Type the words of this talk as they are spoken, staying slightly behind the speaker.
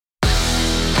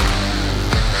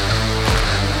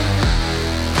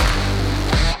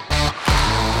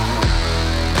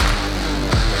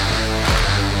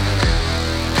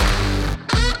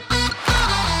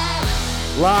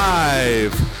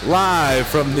Live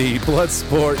from the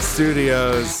Bloodsport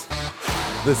Studios.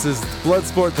 This is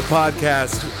Bloodsport, the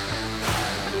podcast,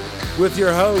 with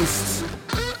your host,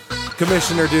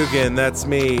 Commissioner Dugan, that's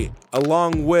me,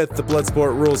 along with the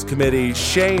Bloodsport Rules Committee,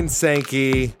 Shane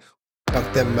Sankey.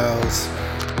 Fuck them mows.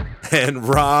 And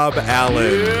Rob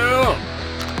Allen.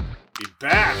 Yeah. Be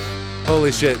back.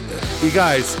 Holy shit. You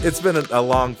guys, it's been a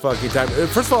long fucking time.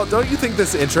 First of all, don't you think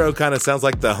this intro kind of sounds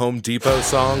like the Home Depot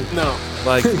song? No.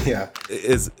 Like, yeah.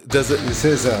 Does it? This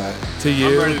is, to you?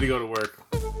 I'm ready to go to work.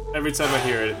 Every time I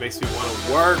hear it, it makes me want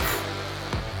to work.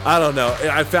 I don't know.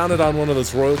 I found it on one of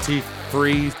those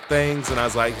royalty-free things, and I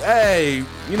was like, hey,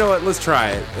 you know what? Let's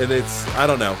try it. And it's, I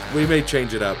don't know. We may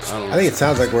change it up. I don't know. I think it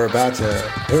sounds like we're about to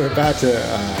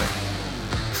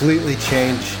completely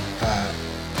change a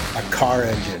car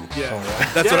engine. Yeah.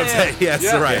 That's what I'm saying. Yes,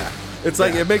 right. Yeah. It's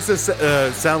like, it makes us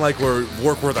sound like we're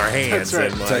work with our hands. That's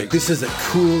right. And It's like, this is a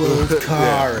cool old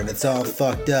car, and it's all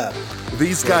fucked up.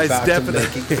 These guys We're about definitely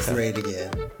to make it great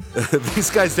again.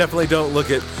 These guys definitely don't look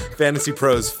at Fantasy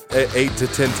Pros 8 to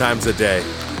 10 times a day.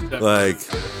 Like,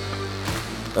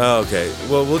 okay.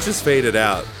 Well, we'll just fade it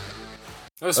out.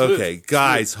 Okay,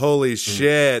 guys, holy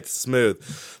shit, smooth.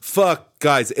 Fuck,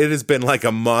 guys, it has been like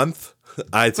a month,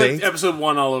 I think. Like episode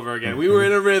 1 all over again. We were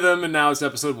in a rhythm, and now it's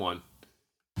episode 1.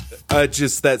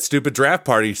 Just that stupid draft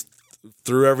party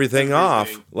threw everything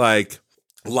off. Like,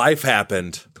 life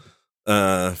happened.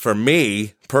 For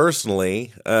me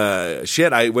personally,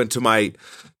 I went to my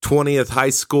 20th high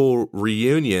school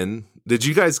reunion. Did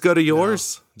you guys go to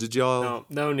yours? No. Did y'all?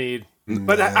 No need.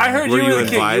 But I heard you were the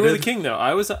king. You were the king, though.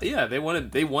 I was. Yeah, they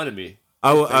wanted me.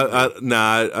 I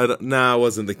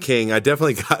wasn't the king. I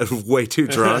definitely got way too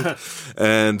drunk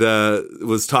and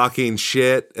was talking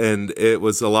shit, and it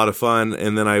was a lot of fun.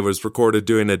 And then I was recorded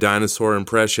doing a dinosaur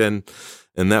impression.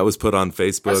 And that was put on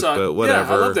Facebook, but whatever.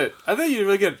 Yeah, I loved it. I think you did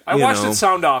really good. I watched it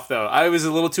sound off, though. I was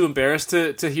a little too embarrassed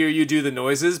to hear you do the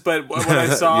noises, but what I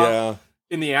saw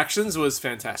in the actions was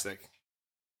fantastic.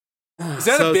 Is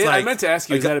that a bit? Like, I meant to ask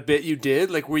you, is that a bit you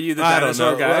did? Like, were you the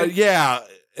dinosaur guy? Yeah.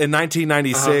 In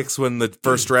 1996, when the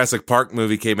first Jurassic Park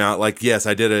movie came out, like, yes,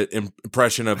 I did an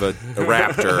impression of a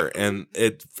raptor, and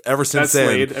it ever since then,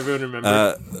 Slade. Everyone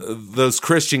remembers. Those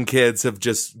Christian kids have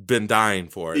just been dying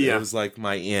for it. Yeah. It was like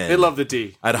my end. They love the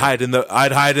D. I'd hide in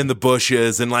the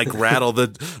bushes and like rattle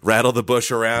the bush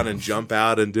around and jump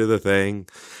out and do the thing,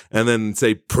 and then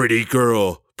say pretty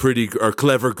girl. Pretty or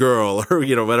clever girl, or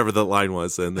whatever the line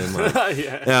was, and then like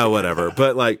yeah, whatever.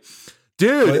 But like,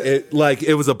 dude,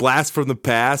 it was a blast from the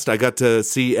past. I got to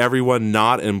see everyone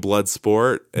not in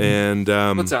Bloodsport, and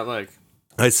what's that like?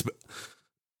 It's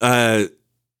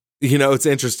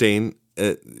interesting.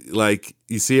 Like,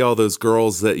 you see all those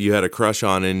girls that you had a crush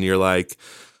on, and you're like,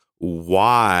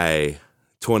 why?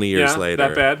 20 years later,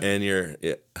 that bad? And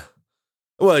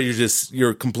well,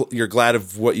 you're glad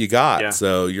of what you got,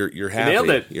 so you're happy. You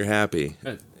nailed it. You're happy.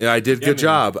 Yeah, I did good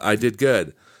job. I did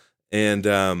good, and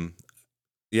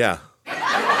yeah. So,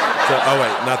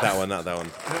 wait, not that one. That's right. So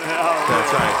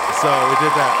we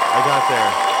did that. I got there.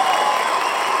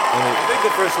 I think the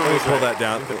first one. Let me pull that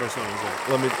down. The first one was right.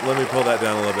 Let me pull that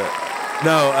down a little bit.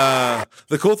 No,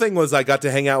 the cool thing was I got to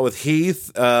hang out with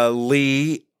Heath,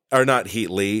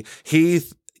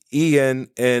 Heath, Ian,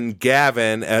 and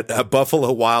Gavin at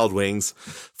Buffalo Wild Wings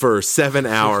for 7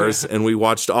 hours, and we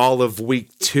watched all of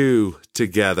week 2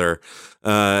 together.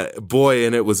 Boy,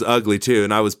 and it was ugly too.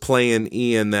 And I was playing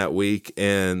Ian that week,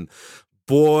 and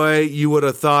boy, you would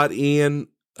have thought Ian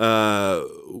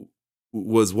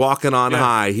was walking on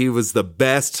high. He was the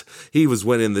best. He was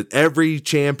winning every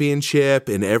championship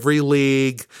in every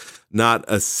league. Not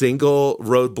a single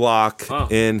roadblock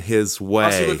in his way.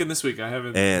 How's he looking this week? I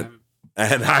haven't.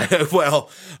 I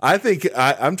think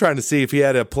I'm trying to see if he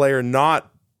had a player not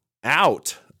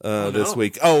out this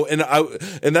week. Oh, and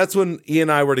that's when Ian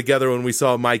and I were together when we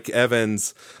saw Mike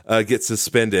Evans get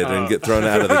suspended and get thrown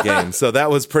out of the game. So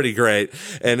that was pretty great.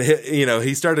 And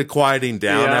he started quieting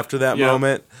down after that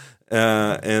moment.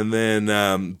 And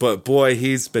then, but boy,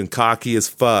 he's been cocky as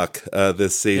fuck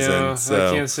this season. Yeah, so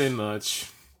I can't say much.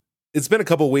 It's been a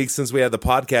couple weeks since we had the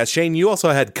podcast. Shane, you also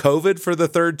had COVID for the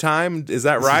 3rd time. Is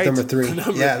that right? This is number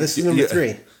 3. Yeah, this is number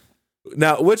 3.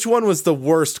 Now, which one was the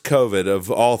worst COVID of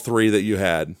all 3 that you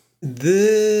had?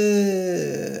 The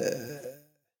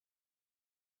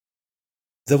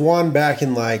one back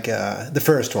in like the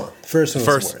first one. The first one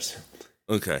was the worst.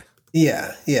 Okay.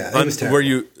 Yeah, it was terrible. Were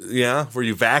you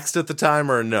vaxxed at the time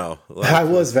or no? I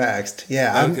was vaxxed.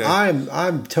 Yeah, okay.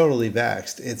 I'm totally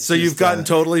vaxxed. It's so you've gotten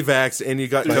totally vaxxed and you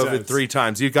got COVID 3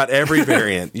 times. You've got every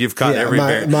variant. You've got every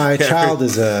variant. My child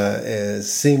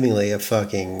is seemingly a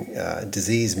fucking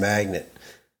disease magnet.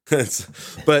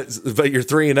 but you're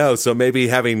 3-0, so maybe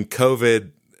having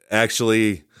COVID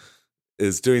actually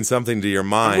is doing something to your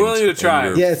mind. I'm willing to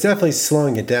try. Yeah, it's definitely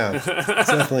slowing it down. It's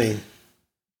definitely.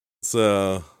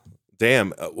 So,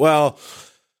 damn. Well,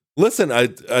 listen,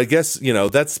 I guess,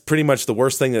 that's pretty much the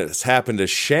worst thing that's happened to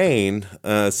Shane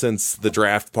since the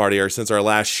draft party, or since our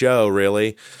last show,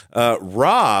 really.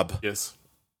 Rob. Yes.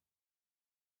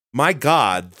 My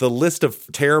God, the list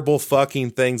of terrible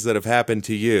fucking things that have happened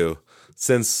to you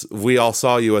since we all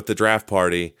saw you at the draft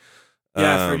party.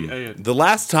 Yeah, the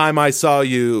last time I saw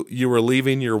you, you were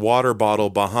leaving your water bottle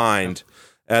behind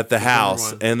at the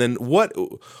house, and then what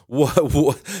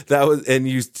that was, and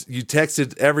you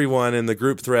texted everyone in the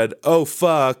group thread, "Oh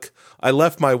fuck, I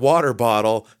left my water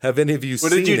bottle. Have any of you seen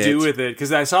it?" What did you do with it?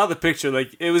 Because I saw the picture.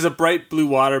 Like, it was a bright blue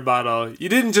water bottle. You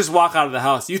didn't just walk out of the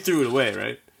house. You threw it away,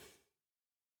 right?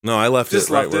 No, I left it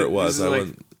right where it was. I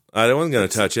wasn't going to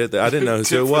touch it. I didn't know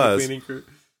who it was.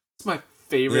 It's my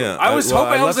favorite. Yeah, I was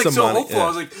hoping. I was like so hopeful. Yeah. I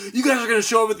was like, you guys are going to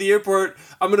show up at the airport.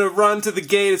 I'm going to run to the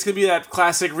gate. It's going to be that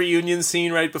classic reunion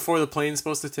scene right before the plane's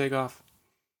supposed to take off.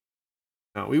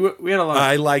 No, we had a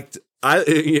lot.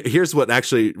 Here's what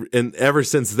actually, and ever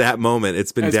since that moment,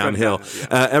 it's been downhill.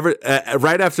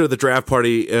 Right after the draft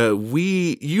party,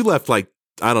 you left like,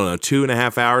 I don't know,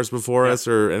 2.5 hours before us,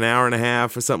 or an hour and a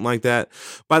half or something like that.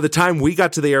 By the time we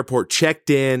got to the airport,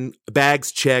 checked in,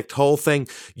 bags checked, whole thing,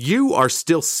 you are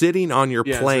still sitting on your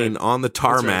plane on the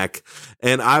tarmac.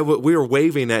 And we were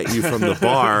waving at you from the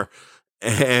bar.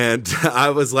 And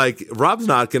I was like, Rob's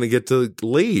not going to get to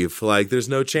leave. Like, there's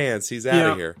no chance he's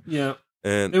out of here. Yeah.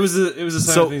 And it was a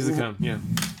sign of things to come. Yeah.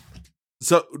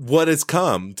 So what has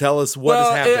come? Tell us what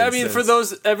has happened. I mean, for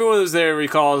everyone who's there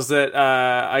recalls that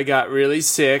I got really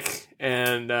sick,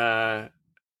 and I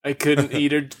couldn't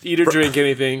eat or drink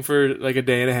anything for like a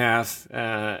day and a half,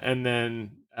 and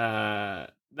then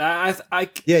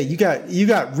you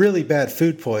got really bad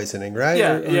food poisoning, right?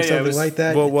 Or something like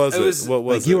that. What was it? What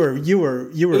was like it? You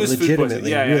were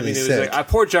legitimately really sick. It was like,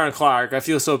 poor John Clark. I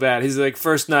feel so bad. He's like,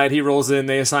 first night he rolls in,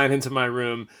 they assign him to my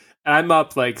room. And I'm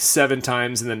up like 7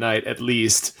 times in the night at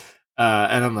least,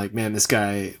 and I'm like, man, this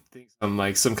guy thinks I'm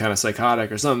like some kind of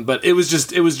psychotic or something. But it was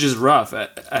just rough.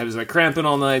 I was like cramping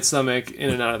all night, stomach in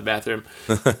and out of the bathroom.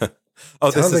 This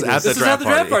is at the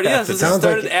draft party. Yes, this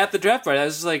started at the draft party. I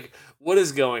was just like, what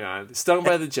is going on? Stung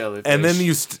by the jellyfish. And then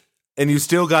you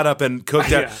still got up and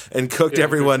cooked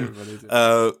everyone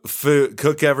food,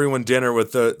 cook everyone dinner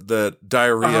with the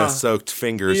diarrhea soaked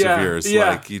fingers of yours.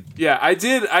 I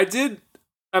did.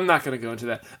 I'm not going to go into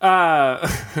that.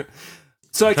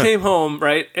 So I came home,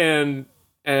 right, and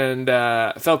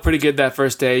felt pretty good that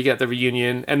first day. You got the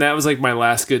reunion, and that was like my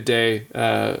last good day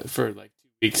for like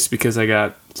 2 weeks, because I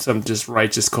got some just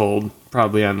righteous cold,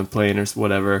 probably on the plane or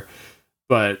whatever.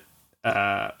 But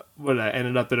I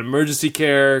ended up in emergency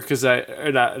care because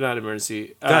not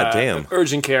emergency,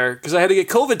 urgent care, because I had to get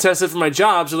COVID tested for my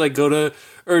job. So like, go to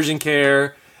urgent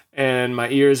care. And my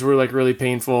ears were like really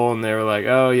painful, and they were like,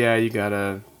 "Oh yeah, you got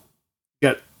a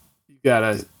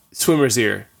swimmer's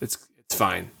ear. It's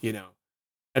fine,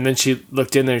 And then she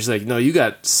looked in there. She's like, "No, you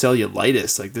got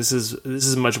cellulitis. Like this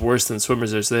is much worse than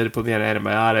swimmer's ear." So they had to put me on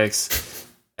antibiotics,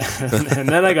 and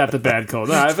then I got the bad cold.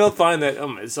 No, I felt fine.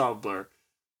 It's all a blur.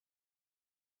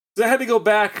 So I had to go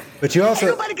back. But you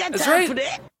also that's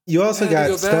right. You also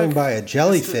got stung by a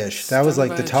jellyfish. That was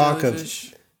like the talk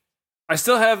of. I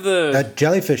still have that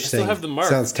jellyfish thing. I still have the mark.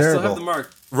 Sounds terrible. I still have the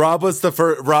mark. Rob was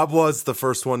the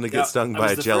first one to get stung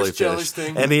by a jellyfish,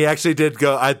 and he actually did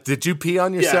go. Did you pee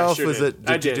on yourself? Yeah, sure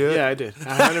I did. Yeah, I did.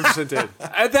 I 100% did.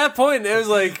 At that point, it was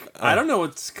like, I don't know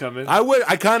what's coming.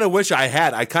 I kind of wish I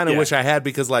had. Wish I had,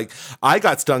 because like I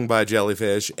got stung by a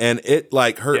jellyfish, and it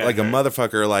like hurt a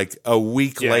motherfucker. Like a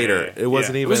week later, it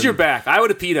wasn't even. It was your back. I would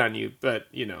have peed on you, but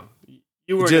you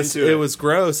weren't into it. It was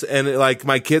gross, and like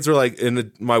my kids were like,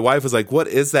 and my wife was like, "What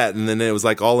is that?" And then it was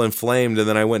like all inflamed, and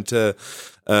then I went to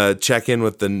check in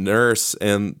with the nurse,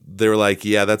 and they were like,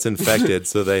 "Yeah, that's infected."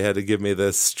 So they had to give me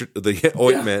the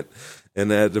ointment,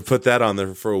 and I had to put that on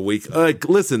there for a week. Like,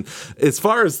 listen, as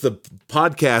far as the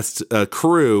podcast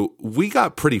crew, we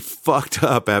got pretty fucked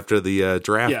up after the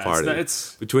draft party.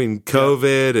 It's between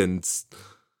COVID and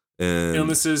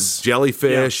illnesses,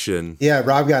 jellyfish, and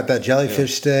Rob got that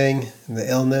jellyfish sting and the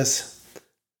illness.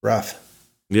 Rough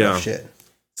shit.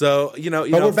 So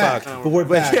but we're back. But we're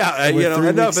back.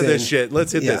 Enough of this shit.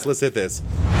 Let's hit this.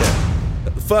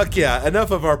 Fuck yeah! Enough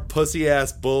of our pussy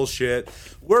ass bullshit.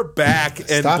 We're back,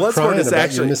 and Stop Bloodsport is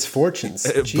actually your misfortunes.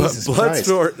 Jesus Christ.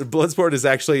 Bloodsport is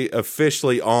actually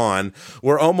officially on.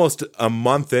 We're almost a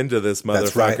month into this motherfucker.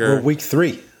 That's right. We're week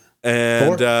 3.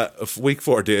 And week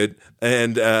 4, dude.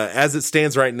 And as it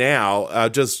stands right now, I'll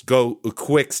just go a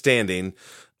quick standing.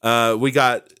 We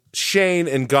got Shane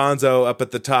and Gonzo up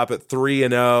at the top at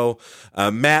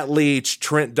 3-0. Matt Leach,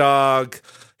 Trent Dog,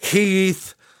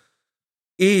 Heath,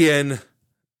 Ian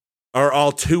are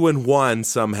all 2-1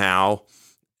 somehow.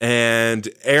 And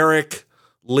Eric,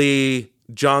 Lee,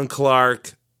 John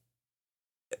Clark,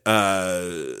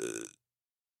 let's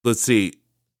see,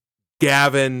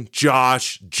 Gavin,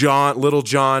 Josh, John, Little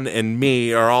John, and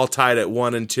me are all tied at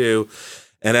 1 and 2.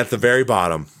 And at the very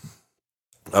bottom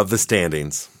of the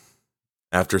standings,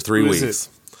 after 3 weeks,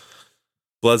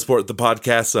 Bloodsport, the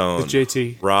podcast zone,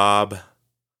 JT, Rob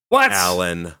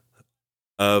Allen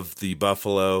of the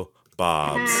Buffalo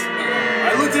Bobs.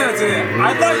 I looked at it today.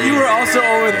 I thought you were also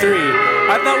 0-3.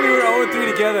 I thought we were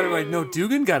 0-3 together. I'm like, no,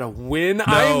 Dugan got a win. No.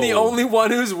 I am the only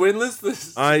one who's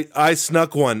winless. I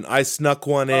snuck one. I snuck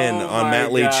one in on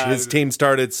Matt Leach. God. His team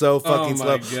started so fucking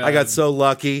slow. God. I got so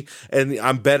lucky, and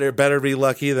I'm better be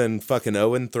lucky than fucking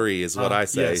 0-3 is what I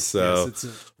say.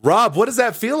 Rob, what does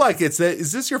that feel like? Is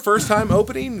this your first time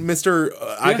opening, Mister?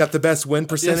 I got the best win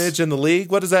percentage in the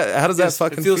league. What is that? How does that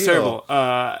fucking feel? It feels terrible.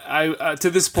 I to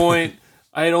this point,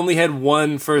 I had only had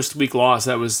one first week loss.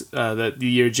 That was the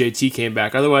year JT came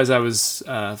back. Otherwise, I was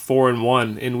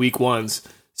 4-1 in week ones.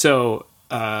 So,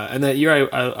 and that year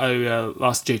I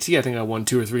lost JT. I think I won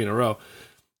 2 or 3 in a row.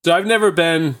 So I've never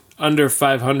been under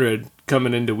 500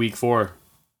 coming into week 4.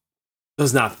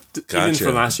 Does not even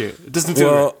from last year. It doesn't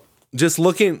feel right. Just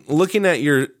looking at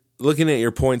your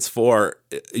points for,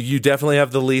 you definitely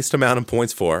have the least amount of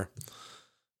points for.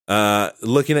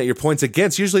 Looking at your points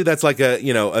against, usually that's like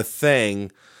a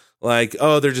thing, like,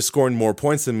 oh, they're just scoring more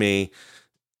points than me.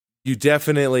 You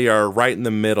definitely are right in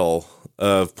the middle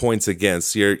of points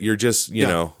against. You're just, you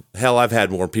know, hell, I've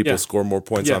had more people score more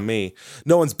points on me.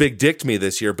 No one's big dicked me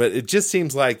this year, but it just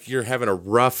seems like you're having a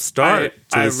rough start.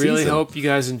 I really hope you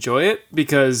guys enjoy it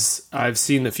because I've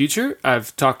seen the future.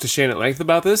 I've talked to Shane at length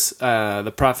about this.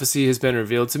 The prophecy has been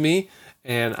revealed to me,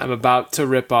 and I'm about to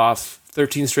rip off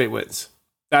 13 straight wins.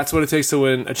 That's what it takes to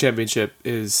win a championship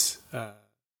is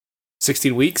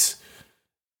 16 weeks.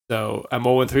 So I'm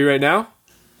 0-3 right now,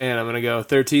 and I'm going to go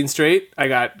 13 straight. I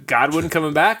got Godwin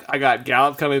coming back. I got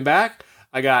Gallup coming back.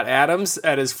 I got Adams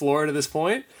at his floor to this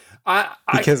point.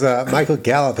 Because Michael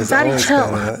Gallup has always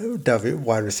been a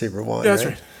wide receiver 1, that's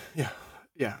right?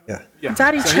 Yeah.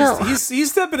 Daddy, chill.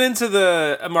 He's stepping into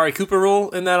the Amari Cooper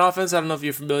role in that offense. I don't know if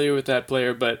you're familiar with that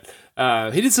player, but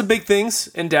he did some big things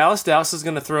in Dallas. Dallas is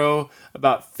going to throw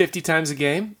about 50 times a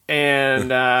game,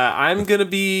 and I'm going to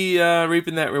be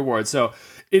reaping that reward. So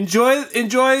enjoy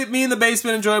me in the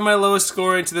basement. Enjoy my lowest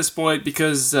scoring to this point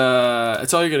because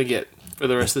it's all you're going to get for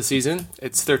the rest of the season.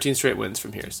 It's 13 straight wins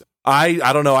from here. So.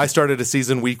 I don't know. I started a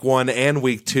season week 1 and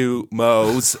week 2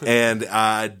 Mo's and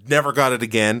never got it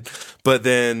again, but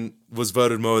then was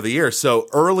voted Mo of the Year. So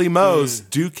early Mo's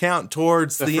do count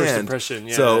towards the first end. Impression.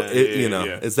 Yeah, so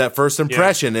it's that first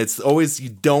impression. It's always, you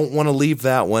don't want to leave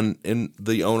that one in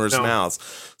the owner's mouths.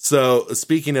 So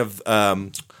speaking of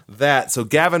that, so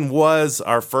Gavin was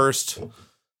our first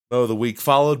Mo of the week,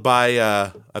 followed by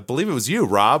I believe it was you,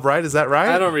 Rob, right? Is that right?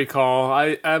 I don't recall.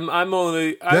 I'm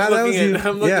looking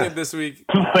at this week.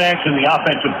 2 facts in the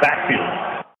offensive backfield.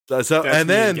 So and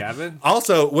then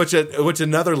also, which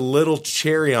another little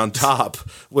cherry on top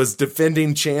was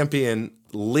defending champion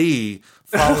Lee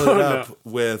followed up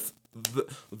with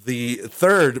the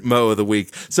third Mo of the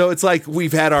week. So it's like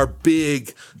we've had our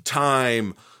big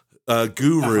time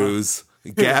gurus.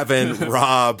 Gavin,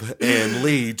 Rob, and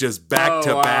Lee just back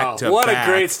to back. What a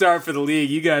great start for the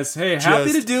league. You guys,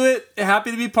 happy to do it.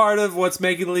 Happy to be part of what's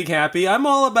making the league happy. I'm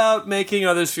all about making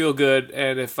others feel good.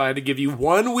 And if I had to give you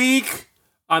 1 week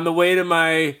on the way to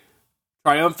my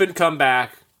triumphant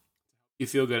comeback, you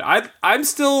feel good. I'm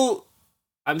still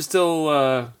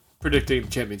predicting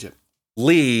championship.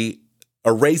 Lee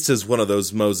erases one of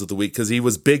those Mo's of the week because he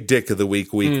was big dick of the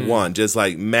week 1, just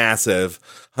like massive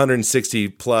 160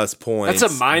 plus points.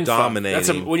 That's a mind dominating.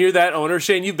 Fuck. When you're that owner,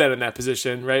 Shane, you've been in that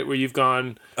position, right? Where you've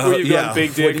gone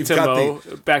big dick to Mo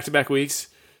back to back weeks.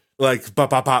 Like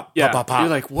pop. You're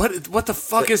like, what the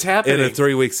fuck is happening? In a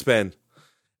 3-week span.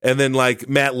 And then like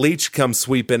Matt Leach comes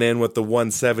sweeping in with the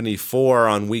 174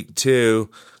 on week 2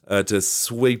 to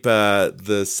sweep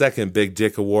the second big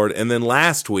dick award. And then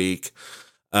last week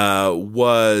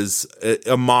was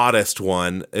a modest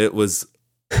one. It was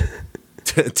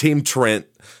Team Trent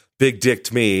big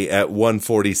dicked me at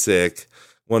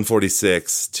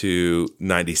 146 to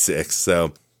 96.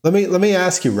 So let me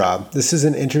ask you, Rob. This is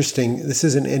an interesting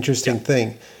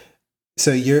thing.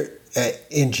 So you're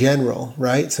in general,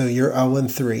 right? So you're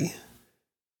 0-3,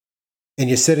 and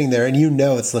you're sitting there and you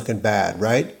know it's looking bad,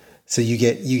 right? So you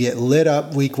get lit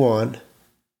up week 1,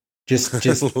 just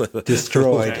destroyed.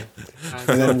 Okay.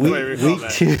 And then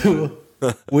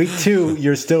week two,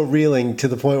 you're still reeling to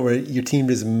the point where your team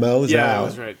just mows out. Yeah, that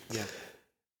was right. Yeah.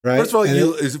 Right.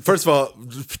 First of all,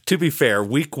 to be fair,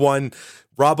 week 1,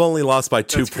 Rob only lost by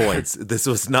 2 points. This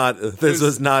was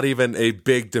not even a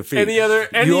big defeat. Any other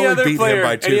player?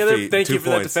 By 2 feet, thank 2 you for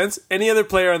that defense. Any other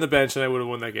player on the bench, and I would have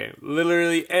won that game.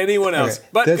 Literally anyone else. Okay.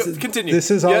 But continue.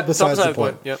 This is all besides the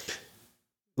point. Yep.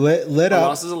 Lit up. A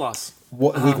loss is a loss.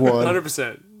 Week 1.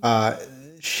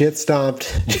 100%. Shit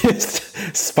stomped.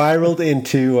 Just spiraled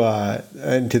into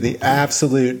the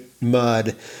absolute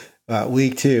mud.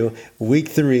 Week 2. Week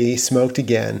 3, smoked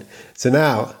again. So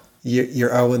now you're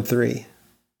 0-3.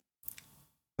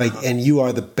 And you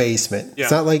are the basement. Yeah.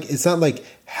 It's not like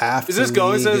half. Is this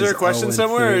going? Is there a question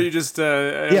somewhere, or are you just?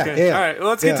 Okay. Yeah. All right. Well,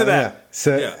 let's get to that. Yeah.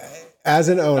 So, as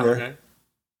an owner,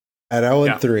 at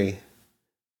 0-3,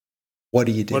 what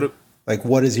do you do?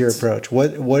 What is your approach?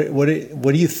 What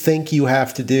do you think you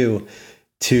have to do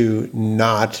to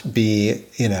not be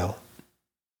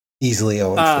easily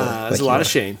 0-4? There's a lot of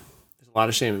shame. There's a lot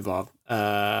of shame involved.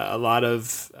 A lot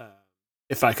of.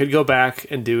 If I could go back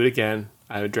and do it again,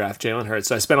 I would draft Jalen Hurts.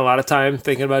 So I spent a lot of time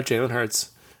thinking about Jalen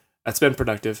Hurts. That's been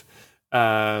productive.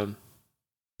 And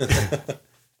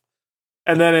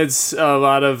then it's a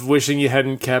lot of wishing you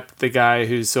hadn't kept the guy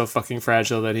who's so fucking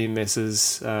fragile that he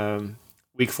misses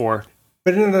week 4.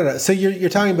 But no. So you're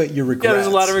talking about your regrets. Yeah, there's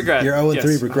a lot of regret. Your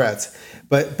 0-3 regrets.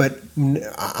 But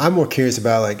I'm more curious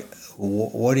about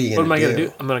what are you going to do? What am I going to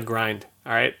do? I'm going to grind.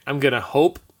 All right. I'm going to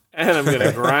hope and I'm going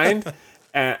to grind.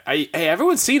 And hey,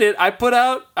 everyone's seen it. I put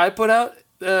out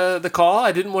the call.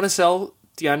 I didn't want to sell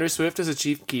DeAndre Swift as a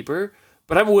chief keeper,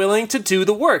 but I'm willing to do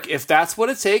the work if that's what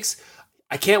it takes.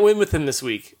 I can't win with him this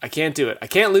week. I can't do it. I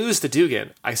can't lose to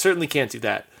Dugan. I certainly can't do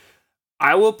that.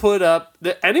 I will put up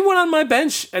anyone on my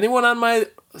bench, anyone on my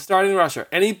starting roster,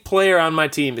 any player on my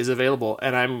team is available,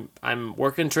 and I'm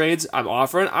working trades. I'm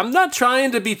offering. I'm not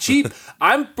trying to be cheap.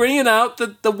 I'm bringing out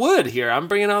the wood here. I'm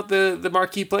bringing out the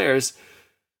marquee players.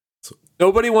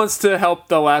 Nobody wants to help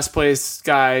the last place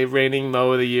guy, reigning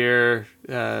Mo of the Year,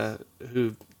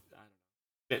 who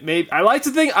I like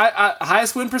to think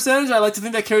highest win percentage. I like to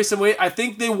think that carries some weight. I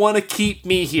think they want to keep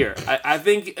me here. I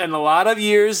think in a lot of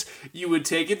years you would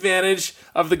take advantage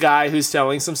of the guy who's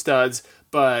selling some studs,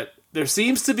 but there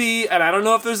seems to be, and I don't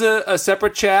know if there's a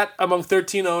separate chat among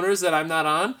 13 owners that I'm not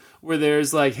on, where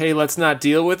there's hey, let's not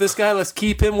deal with this guy. Let's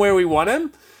keep him where we want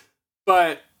him.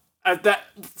 But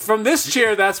from this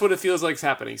chair, that's what it feels like is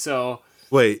happening. So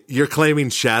wait, you're claiming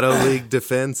Shadow League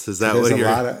defense? Is that what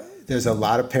you're? There's a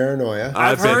lot of paranoia.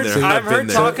 I've heard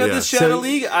talk of the Shadow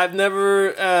League. I've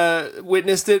never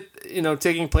witnessed it,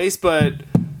 taking place, but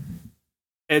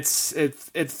it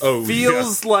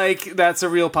feels like that's a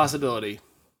real possibility.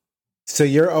 So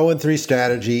your 0-3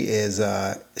 strategy is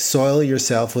soil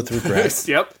yourself with regrets.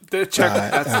 Yep, check.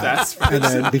 That's and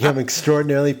then become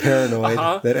extraordinarily paranoid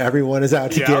that everyone is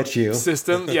out to get you.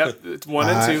 System. Yep, it's 1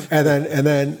 and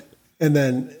 2. And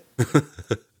then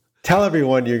tell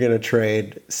everyone you're going to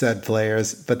trade said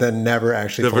players, but then never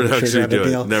actually pull the trigger on the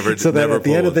deal. So that at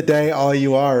the end of the day, all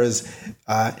you are is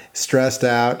stressed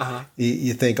out.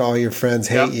 You think all your friends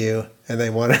hate you, and they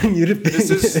want you to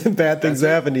be bad things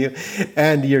happen to you,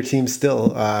 and your team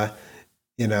still,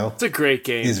 it's a great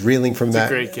game. Is reeling from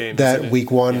great game, that week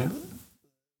 1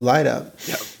 light up.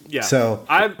 Yeah. So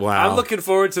I'm looking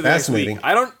forward to the next week.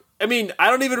 I don't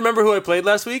even remember who I played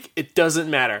last week. It doesn't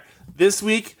matter. This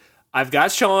week, I've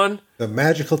got Sean. The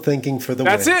magical thinking for the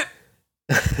That's win. It.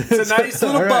 It's a nice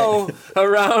little bow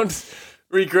around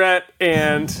regret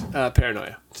and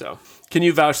paranoia. So, can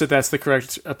you vouch that that's the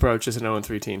correct approach as an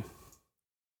 0-3 team?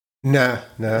 No.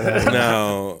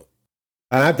 And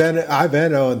I've been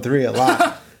 0-3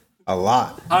 a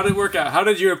lot. How did it work out? How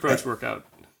did your approach work out?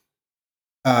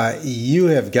 You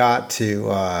have got to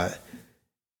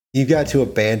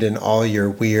abandon all your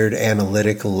weird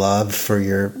analytic love for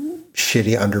your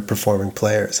shitty underperforming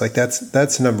players.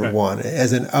 That's number one.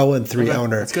 As an 0-3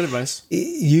 owner, that's good advice.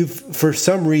 For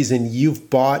some reason you've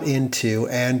bought into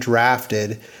and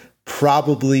drafted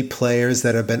probably players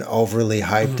that have been overly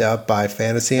hyped up by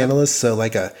fantasy analysts. So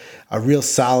a real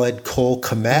solid Cole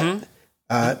Kmet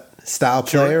style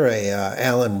player,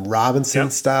 Allen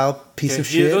Robinson style piece of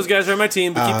shit. Those guys are on my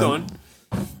team, but keep going.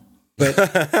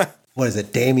 But what is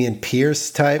it, Damian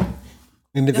Pierce type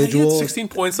individual? He had 16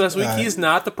 points last week. He's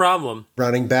not the problem.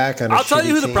 Running back on I'll tell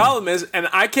you who the problem is, and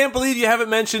I can't believe you haven't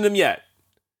mentioned him yet.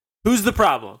 Who's the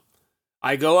problem?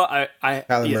 Kyler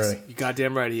yes, Murray. You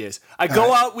goddamn right he is. I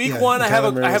go out week 1. I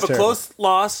have a close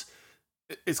loss.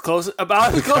 It's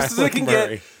about as close as it can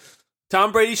get.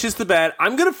 Tom Brady shits the bed.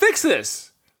 I'm going to fix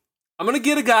this. I'm going to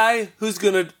get a guy who's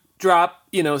going to drop,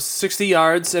 60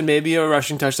 yards and maybe a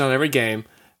rushing touchdown every game.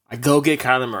 I go get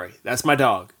Kyler Murray. That's my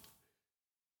dog.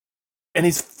 And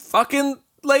he's fucking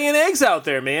laying eggs out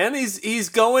there, man. He's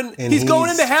going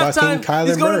into halftime.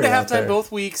 He's going into halftime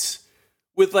both weeks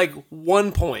with like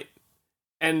 1 point.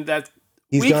 And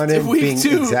he's gone in being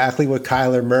exactly what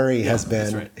Kyler Murray has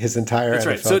been his entire NFL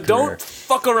career. So don't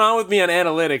fuck around with me on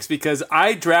analytics because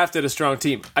I drafted a strong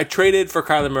team. I traded for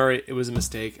Kyler Murray. It was a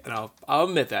mistake, and I'll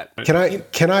admit that.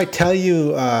 Can I tell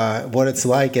you what it's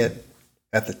like at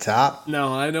the top?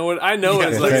 No, I know what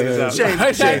it's like at the top. Shane,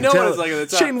 what it's like at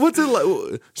the top.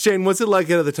 Shane, what's it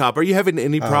like at the top? Are you having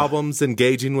any problems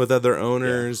engaging with other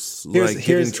owners,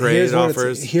 getting trade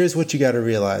offers? Here's what you got to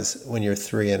realize when you're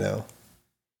 3-0.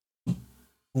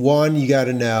 One, you got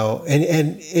to know, and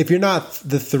if you're not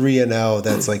the 3-0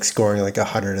 that's like scoring like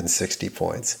 160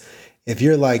 points, if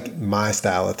you're like my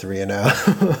style of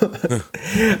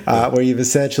 3-0, where you've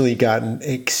essentially gotten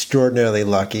extraordinarily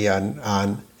lucky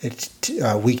on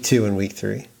week 2 and week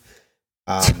 3.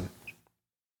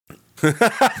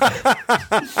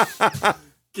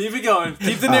 Keep it going.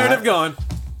 Keep the narrative going.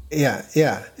 Yeah.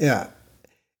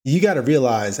 You got to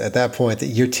realize at that point that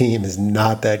your team is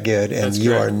not that good and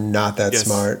you are not that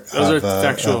smart of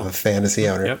a fantasy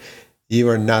owner. Yep. You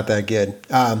are not that good.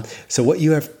 So what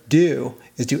you have to do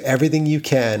is do everything you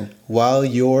can while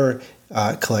your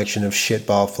collection of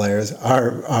shitball players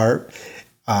are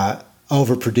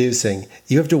overproducing.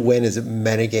 You have to win as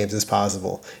many games as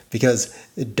possible because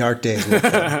dark days will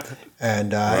come.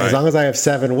 And as long as I have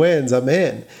 7 wins, I'm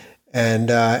in.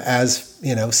 And as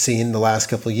seen the last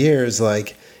couple of years,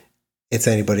 like, it's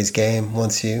anybody's game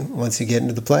once you get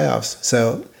into the playoffs.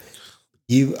 So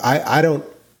I don't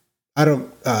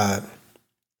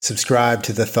subscribe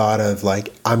to the thought of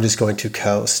like, I'm just going to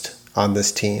coast on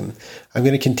this team. I'm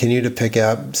going to continue to pick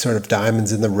up sort of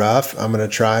diamonds in the rough. I'm going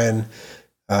to try and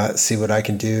see what I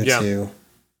can do to.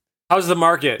 How's the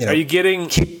market? Are you getting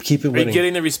keep it winning? Are you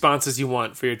getting the responses you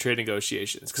want for your trade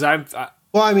negotiations? Because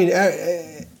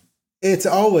it's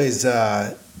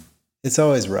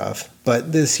always rough,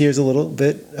 but this year's a little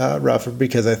bit rougher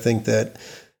because I think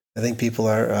people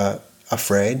are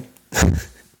afraid.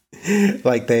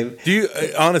 Like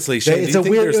honestly, Shane, it's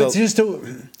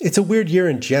a weird year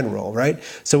in general, right?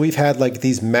 So we've had like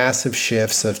these massive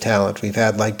shifts of talent. We've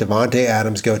had like Devontae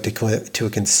Adams go to a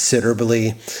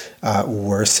considerably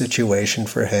worse situation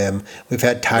for him. We've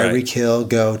had Tyreek Hill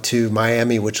go to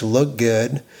Miami, which looked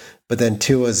good, but then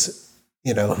Tua's,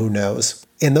 who knows?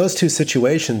 In those two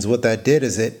situations, what that did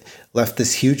is it left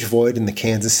this huge void in the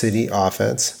Kansas City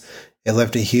offense. It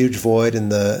left a huge void in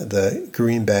the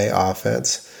Green Bay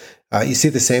offense. You see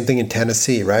the same thing in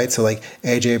Tennessee, right? So like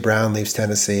A.J. Brown leaves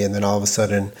Tennessee, and then all of a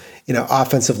sudden,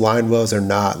 offensive line woes or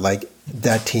not, like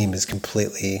that team is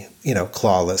completely,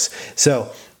 clawless.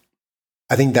 So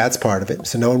I think that's part of it.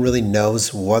 So no one really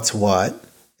knows what's what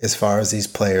as far as these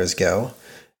players go.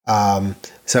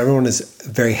 So everyone is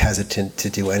very hesitant to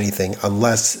do anything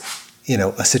unless,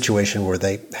 a situation where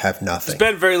they have nothing.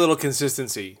 There's been very little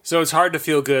consistency. So it's hard to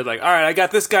feel good. Like, all right, I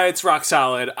got this guy. It's rock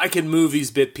solid. I can move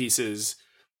these bit pieces.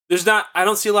 I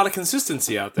don't see a lot of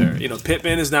consistency out there.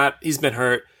 Pittman he's been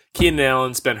hurt. Keenan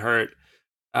Allen's been hurt.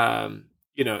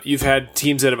 You've had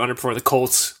teams that have underperformed. The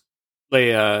Colts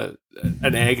lay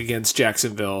an egg against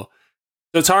Jacksonville.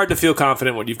 So it's hard to feel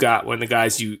confident what you've got when the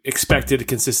guys you expected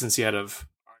consistency out of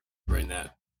right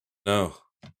now. No.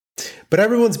 But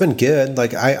everyone's been good.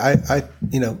 Like I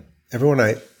everyone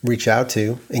I reach out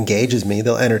to engages me.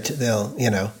 They'll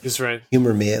That's right.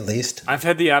 humor me at least. I've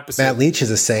had the opposite. Matt Leach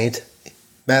is a saint.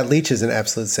 Matt Leach is an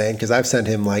absolute saint because I've sent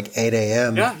him like 8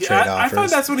 a.m. trade offers. I find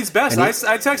that's when he's best. I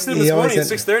texted him this morning at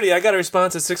 6:30. I got a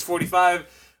response at 6:45.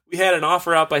 We had an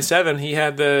offer out by 7. He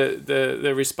had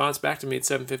the response back to me at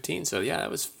 7:15. So yeah,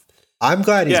 that was. I'm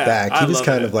glad he's back. He was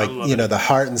kind of like the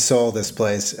heart and soul of this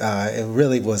place. It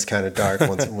really was kind of dark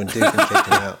when Duke kicked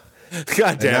him out.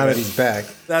 God damn it! Now that he's back,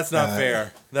 that's not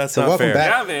fair. That's so not welcome fair.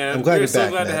 Back. Yeah, man. I'm glad We're you're so back,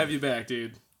 glad man. to have you back,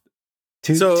 dude.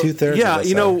 Two-thirds.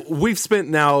 Yeah, we've spent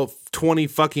now 20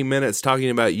 fucking minutes talking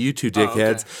about you two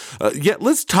dickheads.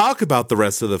 Let's talk about the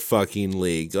rest of the fucking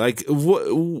league. Like,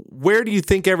 where do you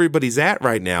think everybody's at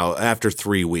right now after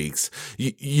 3 weeks?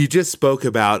 You just spoke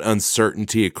about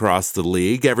uncertainty across the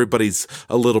league. Everybody's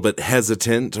a little bit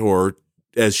hesitant, or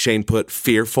as Shane put,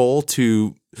 fearful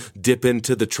to dip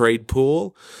into the trade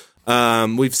pool.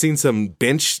 We've seen some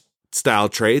bench style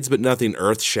trades, but nothing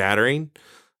earth shattering.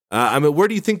 Where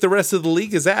do you think the rest of the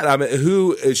league is at?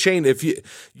 Shane, if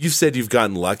you said you've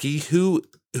gotten lucky, who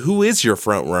is your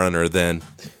front runner then?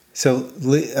 So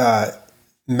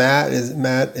Matt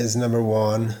is number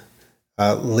one.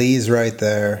 Lee's right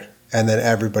there, and then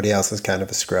everybody else is kind of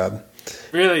a scrub.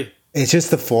 Really? It's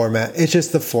just the format. It's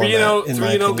just the format.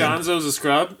 Gonzo's a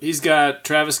scrub. He's got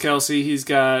Travis Kelce. He's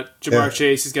got Jamar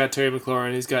Chase. He's got Terry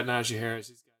McLaurin. He's got Najee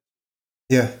Harris.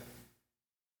 Yeah.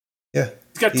 He's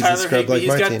got Tyler Higbee.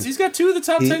 Like he's got two of the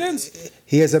top tight ends.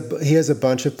 He has a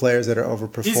bunch of players that are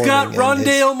overperforming. He's got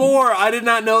Rondale Moore. I did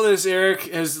not know this. Eric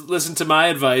has listened to my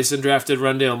advice and drafted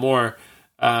Rondale Moore.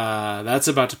 That's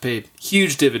about to pay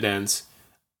huge dividends.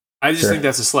 I just think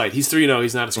that's a slight. He's 3-0.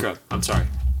 He's not a scrub. I'm sorry.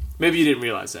 Maybe you didn't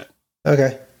realize that.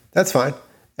 Okay, that's fine.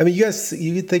 I mean, you guys,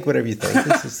 you can think whatever you think.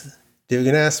 You're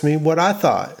going to ask me what I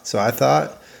thought. So I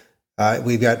thought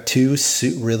we've got two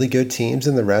really good teams,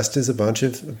 and the rest is a bunch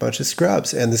of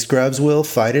scrubs. And the scrubs will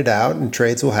fight it out, and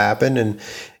trades will happen, and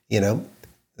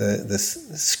the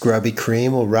scrubby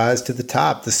cream will rise to the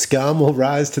top. The scum will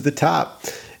rise to the top,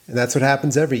 and that's what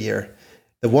happens every year.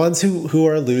 The ones who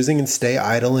are losing and stay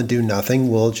idle and do nothing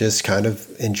will just kind of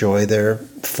enjoy their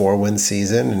 4-win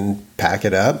season and pack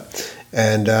it up.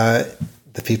 And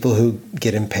the people who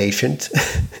get impatient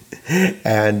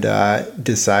and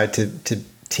decide to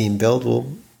team build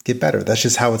will get better. That's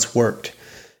just how it's worked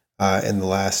in the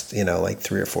last, 3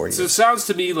 or 4 years. So it sounds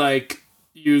to me like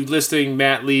you listing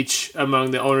Matt Leach among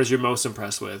the owners you're most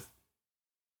impressed with.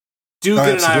 Duke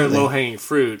and I are low-hanging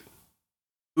fruit.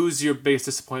 Who's your biggest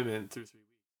disappointment through 3 weeks?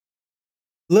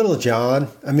 Little John.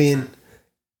 I mean,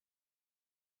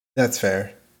 that's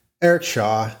fair. Eric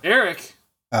Shaw. Eric.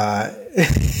 Yeah.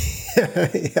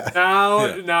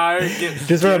 No.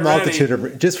 Just for a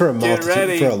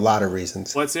lot of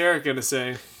reasons. What's Eric gonna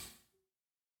say?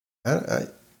 I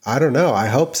don't know. I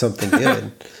hope something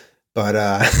good, but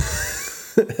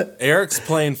Eric's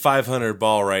playing 500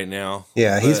 ball right now.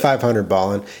 Yeah, he's 500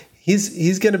 balling.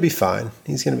 He's going to be fine.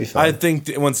 He's going to be fine. I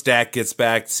think once Dak gets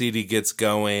back, CD gets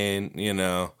going,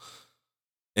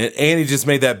 And he just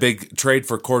made that big trade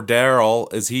for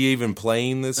Cordero. Is he even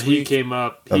playing this week? He came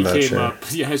up.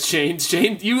 Yeah, Shane,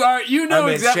 you know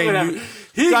exactly what happened.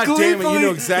 God damn it, you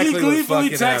know exactly what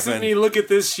fucking texted happened. me, look at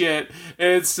this shit.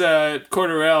 And it's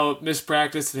Cordero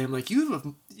mispracticed, and I'm like,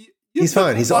 he's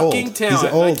fine. He's old. Talent. He's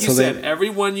old. Like you said,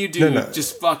 everyone you do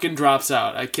just fucking drops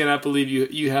out. I cannot believe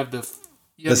you have the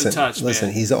touch, listen,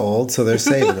 man. He's old, so they're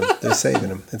saving him. They're saving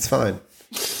him. It's fine.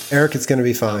 Eric, it's going to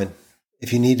be fine.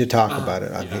 If you need to talk about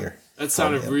it, I'm here. That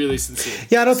sounded really sincere.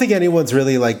 Yeah, I don't think anyone's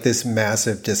really like this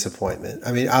massive disappointment.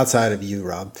 I mean, outside of you,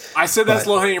 Rob. I said that's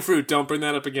low-hanging fruit. Don't bring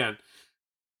that up again.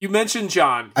 You mentioned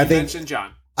John. I think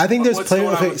there's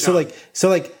players. Okay,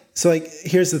 so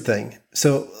here's the thing.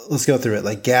 So let's go through it.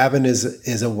 Like Gavin is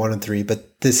a 1-3,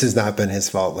 but this has not been his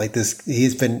fault. Like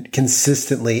he's been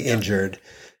consistently injured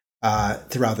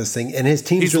throughout this thing, and his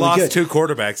team's really good.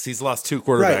 He's lost two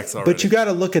quarterbacks already. But you got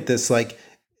to look at this. Like,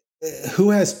 who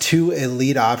has two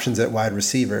elite options at wide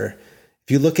receiver?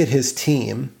 If you look at his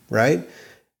team, right?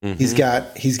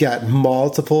 Mm-hmm. He's got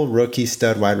multiple rookie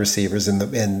stud wide receivers in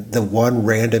the one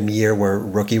random year where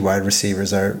rookie wide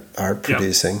receivers are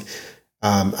producing.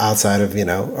 Outside of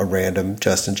a random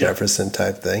Justin Jefferson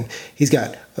type thing, he's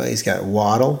got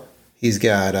Waddle, he's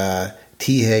got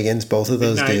T Higgins. Both of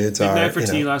those dudes big are night for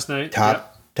T last night.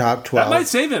 Top 12. That might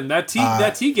save him. That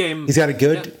T game. He's got a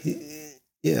good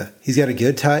he's got a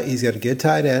good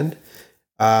tight end,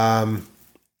 and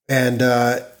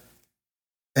the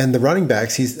running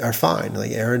backs are fine.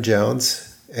 Like Aaron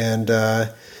Jones, and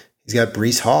he's got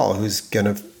Breece Hall, who's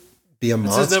gonna be a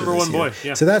monster. That's his number one boy.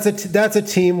 Yeah. So that's a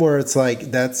team where it's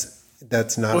like that's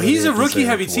not. Well, really he's a rookie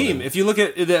heavy team. If you look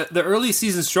at the early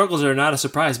season struggles are not a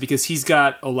surprise because he's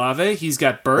got Olave, he's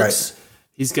got Burks,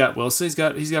 he's got Wilson, he's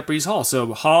got Breece Hall.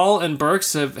 So Hall and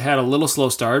Burks have had a little slow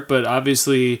start, but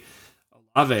obviously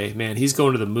Olave, man, he's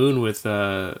going to the moon with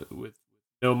no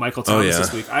Michael Thomas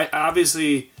this week. I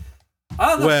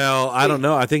don't know. I don't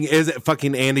know. I think is it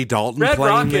fucking Andy Dalton Red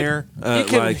playing Rocket,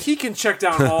 there? He can check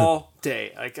down all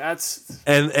day. Like that's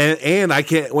and I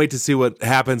can't wait to see what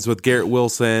happens with Garrett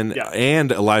Wilson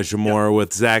and Elijah Moore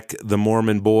with Zach the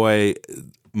Mormon boy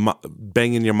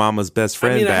banging your mama's best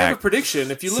friend back. I have a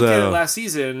prediction. If you look at it last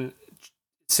season,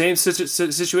 same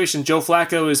situation. Joe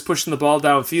Flacco is pushing the ball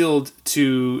downfield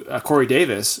to Corey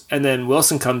Davis, and then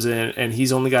Wilson comes in and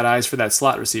he's only got eyes for that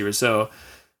slot receiver. So.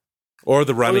 Or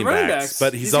the running backs,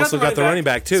 but he's also got the running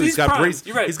back too. So he's got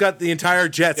Breece. Right. He's got the entire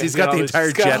Jets. He's got the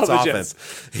entire Jets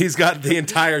offense. He's got the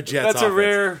entire Jets. That's offense. A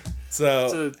rare.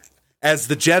 So as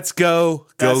the Jets goes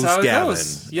Gavin.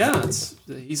 Goes. Yeah,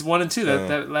 he's 1-2.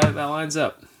 That lines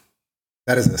up.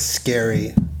 That is a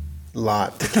scary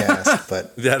lot to cast,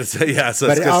 but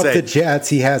the Jets,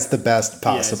 he has the best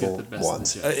possible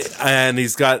ones. And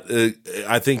he's got,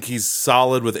 I think he's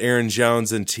solid with Aaron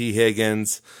Jones and T.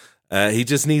 Higgins. He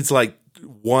just needs like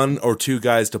one or two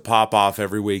guys to pop off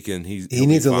every week, and he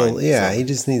needs a little. Yeah, so. He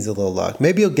just needs a little luck.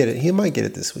 Maybe he'll get it. He might get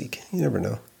it this week. You never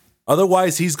know.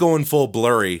 Otherwise, he's going full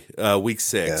blurry week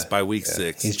 6. By week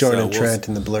 6, he's Jordan Trent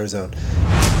in the blur zone.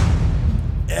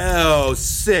 Oh,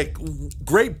 sick.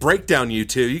 Great breakdown, you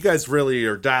two. You guys really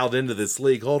are dialed into this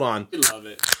league. Hold on. We love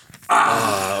it.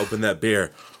 Open that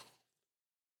beer.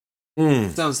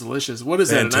 Sounds delicious. What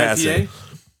is Fantastic. That, an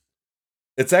IPA?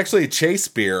 It's actually a Chase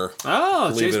beer.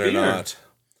 Oh, Chase beer. Not.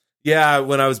 Yeah,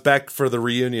 when I was back for the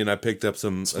reunion, I picked up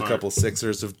a couple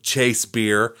sixers of Chase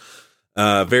beer.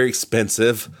 Very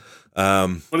expensive.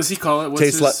 What does he call it?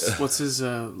 What's his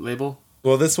label?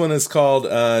 Well, this one is called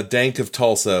Dank of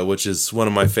Tulsa, which is one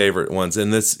of my favorite ones.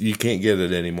 And this, you can't get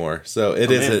it anymore. So it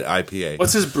is an IPA.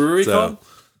 What's his brewery called?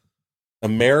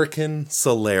 American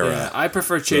Solera. Yeah, I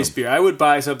prefer Chase beer. I would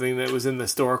buy something that was in the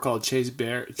store called Chase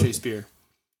beer.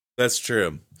 That's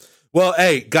true. Well,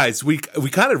 hey, guys, we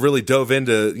kind of really dove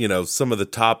into, some of the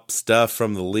top stuff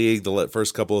from the league the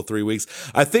first couple of 3 weeks.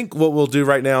 I think what we'll do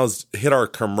right now is hit our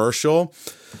commercial.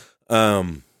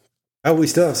 We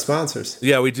still have sponsors.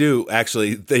 Yeah, we do,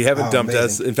 actually. They haven't dumped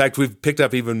us. In fact, we've picked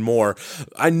up even more.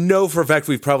 I know for a fact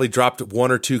we've probably dropped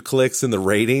 1 or 2 clicks in the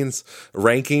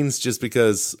rankings just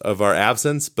because of our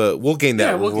absence, but we'll gain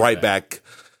that right back,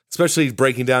 especially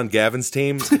breaking down Gavin's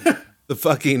team. The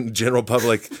fucking general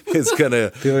public is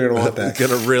gonna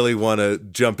really want to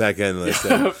jump back into this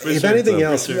thing. If anything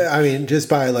else, I mean, just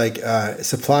by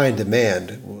supply and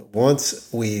demand, once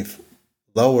we've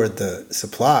lowered the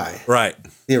supply, right?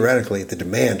 Theoretically, the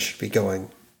demand should be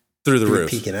going through the roof,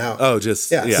 peaking out. Oh, just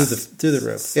through the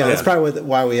roof. Yeah, that's probably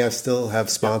why we still have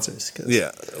sponsors.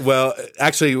 Yeah, well,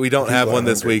 actually, we don't have one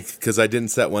this week because I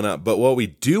didn't set one up. But what we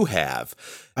do have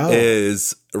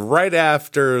is right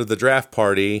after the draft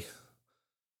party.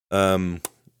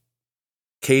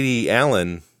 Katie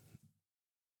Allen,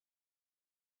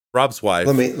 Rob's wife,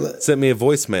 sent me a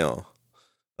voicemail,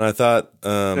 and I thought,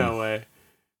 no way.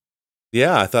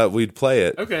 Yeah, I thought we'd play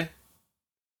it. Okay.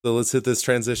 So let's hit this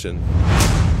transition.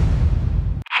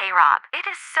 Hey, Rob, it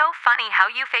is so funny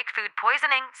how you faked food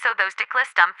poisoning so those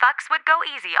dickless dumb fucks would go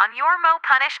easy on your Mo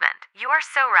punishment. You are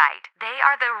so right. They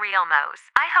are the real Mo's.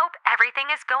 I hope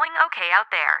everything is going okay out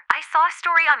there. I saw a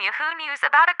story on Yahoo News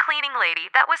about a cleaning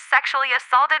lady that was sexually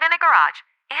assaulted in a garage.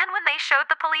 And when they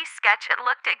showed the police sketch, it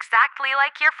looked exactly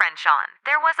like your friend Sean.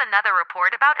 There was another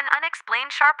report about an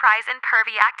unexplained sharp rise in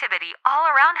pervy activity all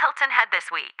around Hilton Head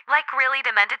this week. Like really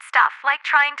demented stuff, like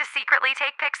trying to secretly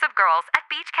take pics of girls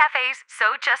at beach cafes,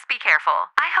 so just be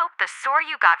careful. I hope the sore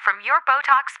you got from your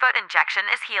Botox foot injection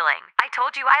is healing. I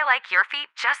told you I like your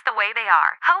feet just the way they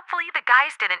are. Hopefully the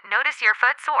guys didn't notice your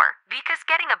foot sore, because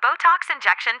getting a Botox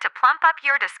injection to plump up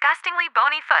your disgustingly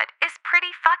bony foot is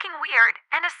pretty fucking weird,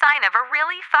 and a sign of a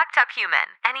really fucked up human.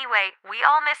 Anyway, we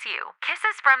all miss you.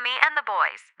 Kisses from me and the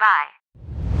boys. Bye.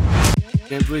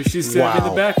 Can't believe she's standing in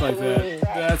the back like that.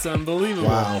 That's unbelievable.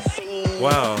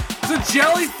 Wow. It's a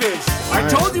jellyfish. I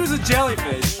told you it was a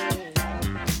jellyfish.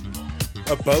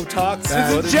 A Botox?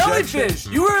 It's a jellyfish.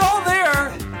 You were all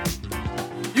there.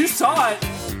 You saw it.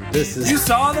 You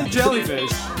saw the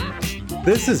jellyfish.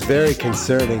 This is very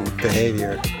concerning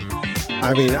behavior.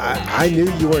 I mean, I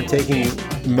knew you weren't taking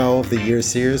Mo of the Year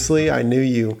seriously. I knew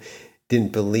you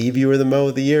didn't believe you were the Mo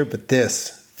of the Year, but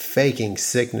this faking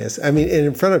sickness. I mean,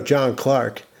 in front of John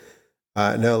Clark,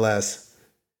 no less.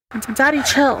 Daddy,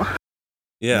 chill.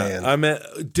 Yeah, man. I mean,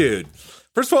 dude.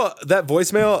 First of all, that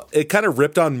voicemail, it kind of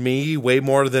ripped on me way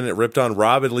more than it ripped on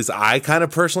Rob. At least I kind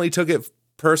of personally took it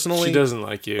personally. She doesn't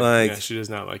like you. Yeah, she does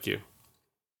not like you.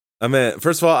 I mean,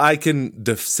 first of all, I can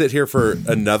sit here for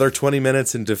another 20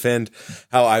 minutes and defend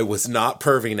how I was not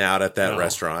perving out at that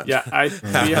restaurant. Yeah,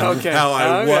 How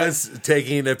I was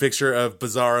taking a picture of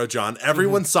Bizarro John.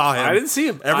 Everyone saw him. I didn't see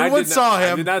him. Everyone saw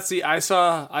him. I did not see. I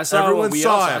saw. Everyone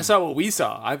saw him. I saw what we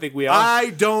saw. I think we all.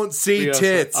 I don't see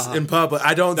tits in public.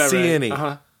 I don't see any.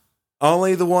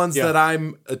 Only the ones that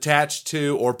I'm attached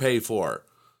to or pay for.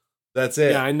 That's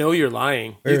it. Yeah, I know you're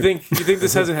lying. You think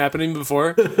this hasn't happened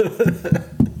before?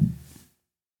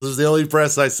 This is the only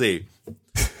breasts I see.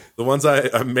 The ones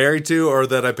I'm married to or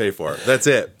that I pay for. That's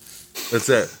it.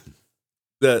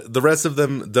 The rest of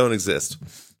them don't exist.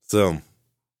 So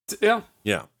yeah.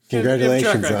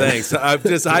 Congratulations. Thanks. I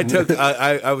took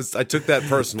that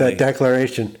personally. That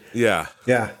declaration. Yeah.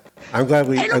 I'm glad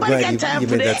you made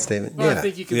that statement. Well, I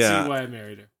think you can see why I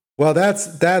married her. Well,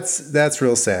 that's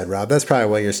real sad, Rob. That's probably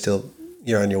why you're still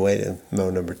you're on your way to Mo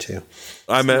number 2.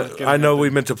 I know we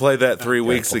meant to play that 3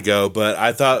 weeks ago, but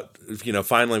I thought,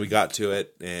 finally we got to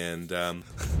it, and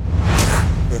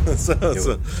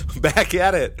so back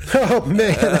at it. Oh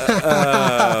man!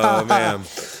 Oh man!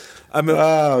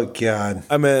 Oh god!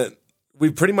 We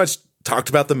pretty much talked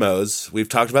about the Mo's. We've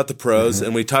talked about the pros,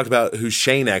 and we talked about who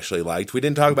Shane actually liked. We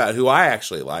didn't talk about who I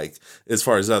actually like as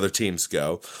far as other teams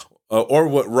go, or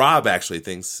what Rob actually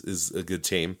thinks is a good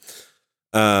team.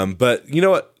 But you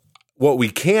know what? What we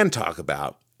can talk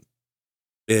about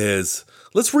is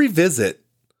let's revisit,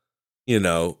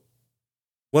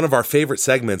 one of our favorite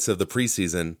segments of the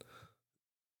preseason,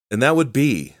 and that would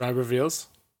be Rob reveals.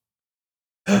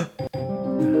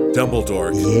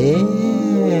 Dumbledore.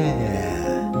 Yeah.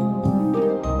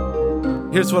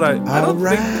 Here's what I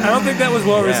don't think that was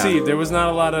well received. There was not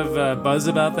a lot of buzz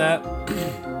about that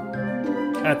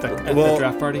at the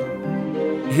draft party.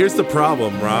 Here's the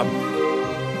problem, Rob.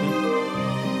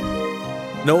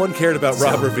 No one cared about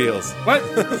Rob reveals. What?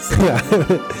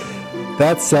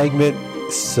 That segment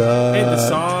sucked. Made the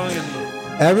song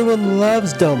and everyone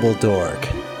loves Dumbledore.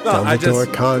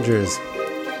 Dumbledore conjures.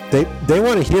 They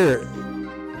want to hear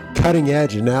cutting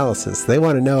edge analysis. They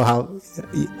want to know how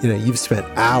you've spent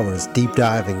hours deep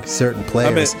diving certain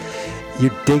players.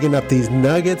 You're digging up these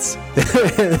nuggets,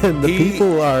 and the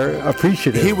people are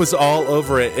appreciative. He was all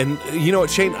over it, and you know what,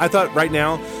 Shane? I thought right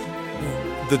now,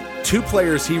 the 2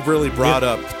 players he really brought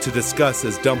up to discuss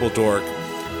as Dumbledore.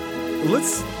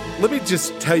 Let me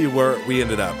just tell you where we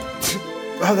ended up.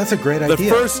 Oh, that's a great idea. The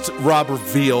first Rob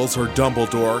reveals, or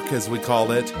Dumbledore, as we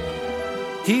call it,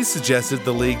 he suggested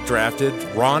the league drafted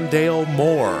Rondale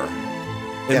Moore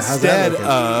instead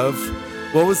of,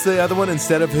 what was the other one?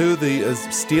 Instead of who? The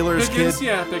Steelers Pickens, kid?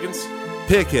 Yeah, Pickens.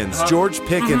 Pickens, George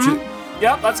Pickens. Mm-hmm.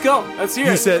 Yep, let's go. Let's hear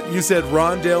it. You said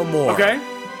Rondale Moore. Okay.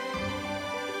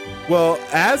 Well,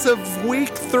 as of week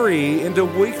 3 into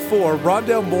week 4,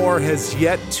 Rondale Moore has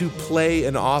yet to play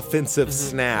an offensive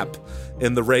snap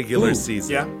in the regular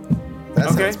season. Yeah.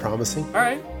 That sounds promising. All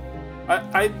right.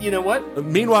 You know what?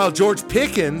 Meanwhile, George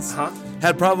Pickens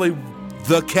had probably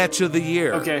the catch of the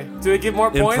year. Okay. Do they give more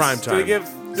points? Prime time. Do they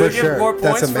give more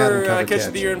points for catch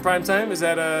of the year in prime time? Is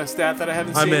that a stat that I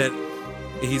haven't seen? I meant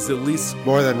he's at least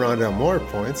more than Rondale Moore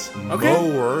points. Okay.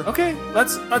 More. Okay.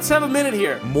 Let's have a minute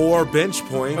here. More bench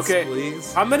points,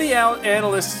 please. How many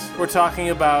analysts were talking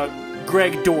about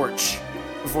Greg Dortch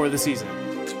before the season?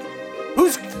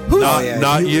 Who's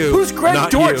not you? Who's Greg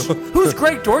not Dortch? You. Who's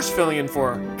Greg Dortch filling in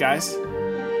for, guys?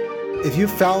 If you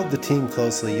followed the team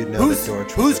closely, you'd know that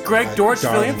Dortch. Who's Greg Dortch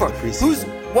filling in for? Who's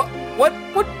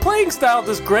what playing style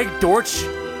does Greg Dortch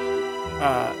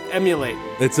emulate?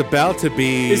 It's about to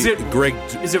be. Is it Greg?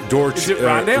 Is it Dortch? Is it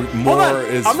Rondale? Moore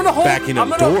is backing up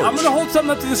Dortch. I'm gonna hold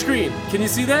something up to the screen. Can you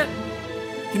see that?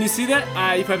 Can you see that?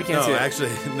 You probably can't see it.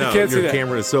 Actually, no. You can't see your that.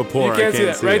 camera is so poor. You can't see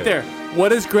that. Right there.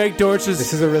 What is Greg Dortch's?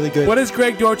 This is a really good. What is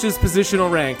Greg Dortch's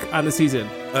positional rank on the season?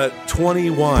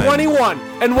 21. 21.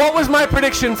 And what was my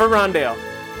prediction for Rondale?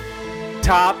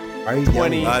 Top 24.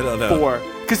 I don't know.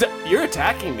 Because you're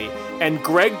attacking me, and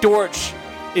Greg Dortch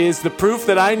is the proof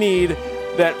that I need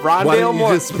that Rondale Why don't you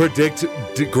Moore. just predict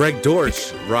Greg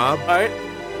Dortch, Rob? All right.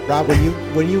 Rob,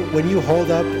 when you hold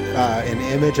up an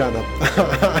image on a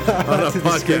podcast,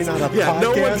 podcast, no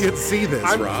one can see this,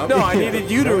 Rob. No, I needed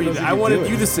you to read it. I wanted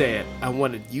you to say it. I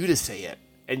wanted you to say it,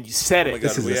 and you said it.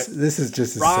 This is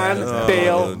just as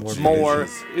Rondale Moore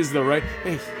is the right.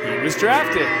 Hey, he was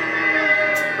drafted.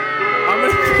 How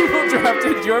many people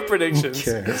drafted your predictions?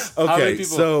 Who cares? Okay,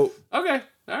 so okay,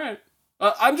 all right.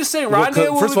 I'm just saying,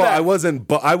 Rondale. First of all, I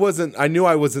wasn't. I knew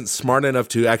I wasn't smart enough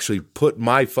to actually put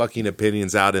my fucking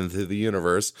opinions out into the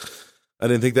universe. I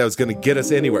didn't think that was going to get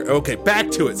us anywhere. Okay, back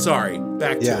to it. Sorry,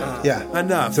 back to it. Yeah,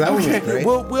 enough. So that was great.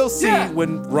 We'll see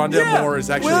when Rondale Moore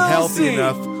is actually healthy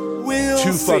enough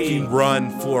to fucking run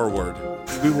forward.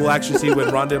 We will actually see when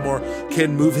Rondale Moore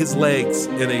can move his legs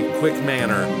in a quick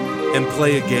manner and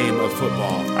play a game of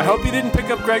football. I hope you didn't pick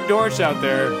up Greg Dortch out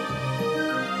there.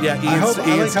 Yeah,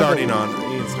 Ian's starting on.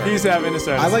 He's having to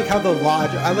start. I like how the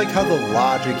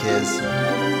logic is.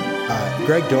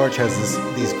 Greg Dortch has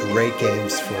these great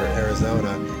games for Arizona,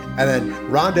 and then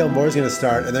Rondale Moore's going to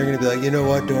start, and they're going to be like, you know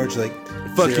what, Dortch, like,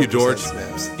 fuck you, Dortch.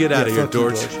 Snaps. Get out of here,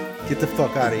 Dortch. Get the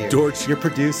fuck out of here, Dortch. You're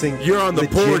producing. You're on the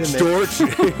porch, Dortch. You're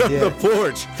on the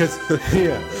porch.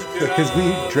 Because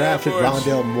we drafted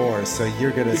Rondale Moore, so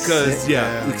you're gonna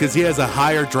because he has a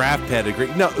higher draft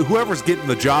pedigree. No, whoever's getting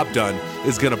the job done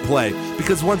is gonna play,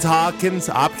 because once Hopkins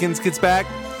gets back,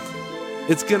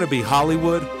 it's gonna be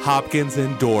Hollywood, Hopkins,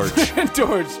 and Dortch.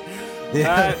 Dortch.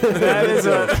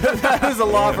 That is a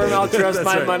law firm I'll trust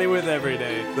my money with every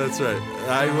day. That's right.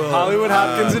 I will. Hollywood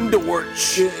Hopkins and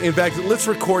Dortch. In fact, let's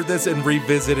record this and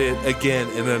revisit it again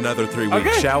in another 3 weeks,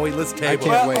 okay. Shall we? Let's table I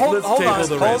can't wait. Hold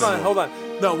on.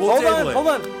 No, we'll table it. Hold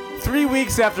on. 3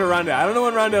 weeks after Rondale. I don't know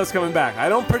when Rondale's coming back. I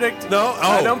don't predict.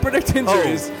 I don't predict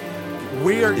injuries.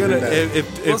 We are gonna if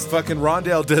fucking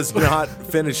Rondale does not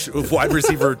finish wide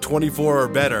receiver 24 or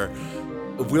better,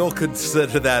 we'll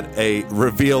consider that a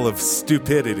reveal of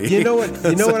stupidity. You know what?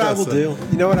 You know what I will do.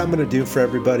 You know what I'm going to do for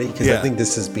everybody, because I think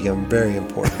this has become very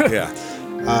important. Yeah.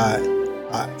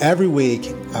 Every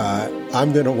week,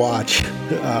 I'm going to watch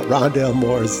Rondale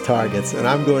Moore's targets, and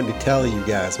I'm going to tell you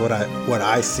guys what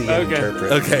I see and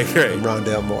interpret. Okay, great. From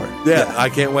Rondale Moore. Yeah, I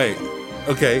can't wait.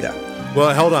 Okay. Yeah.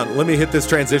 Well, hold on. Let me hit this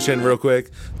transition real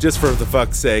quick, just for the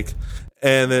fuck's sake,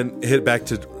 and then hit back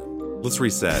to. Let's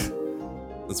reset.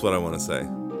 That's what I want to say.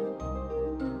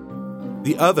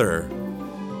 The other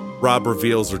Rob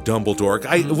reveals or Dumbledore.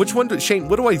 Which one? Shane,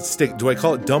 what do I stick? Do I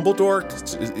call it Dumbledore?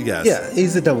 Yes. Yeah,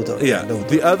 he's the Dumbledore. Yeah. Dumbledore.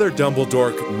 The other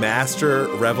Dumbledore master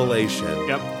revelation.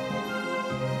 Yep.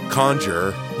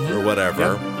 Conjure or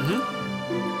whatever. Yep.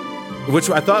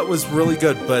 Which I thought was really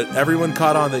good, but everyone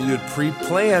caught on that you had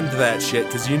pre-planned that shit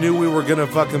because you knew we were going to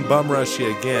fucking bum rush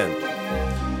you again.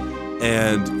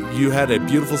 And you had a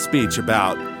beautiful speech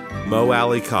about Mo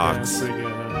Alley Cox.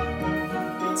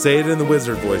 Yeah, Say it in the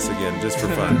wizard voice again, just for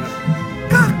fun.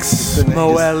 Cox.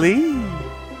 Mo Alley.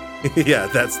 Yeah,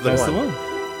 that's the one.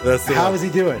 That's the How one. is he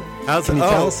doing? Can you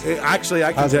tell us? Actually,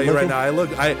 I can tell you right now. I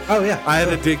had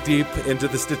to dig deep into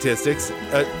the statistics.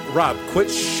 Rob,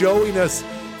 quit showing us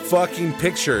fucking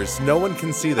pictures. No one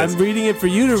can see this. I'm reading it for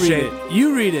you to read it.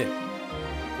 You read it.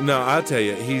 No, I'll tell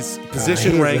you. He's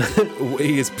position ranked.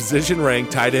 He is position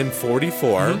ranked tight end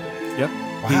 44. Mm-hmm. Yep.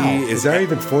 Wow. Is there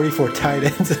even 44 tight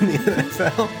ends in the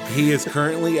NFL? He is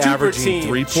currently averaging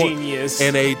 3 points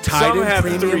in a tight end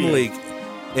premium league.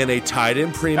 In a tight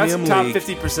end premium league, that's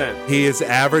top 50%. He is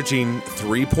averaging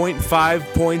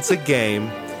 3.5 points a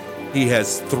game. He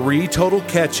has 3 total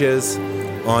catches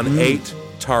on 8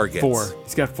 targets. 4.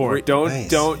 He's got 4.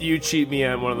 Don't you cheat me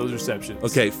on one of those receptions.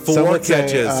 Okay, 4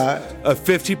 catches, a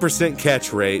 50%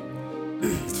 catch rate.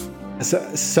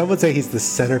 So, some would say he's the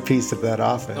centerpiece of that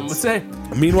offense. Some would say.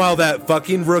 Meanwhile, that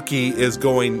fucking rookie is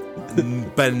going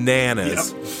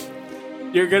bananas.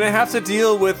 Yep. You're going to have to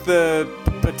deal with the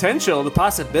potential, the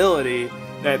possibility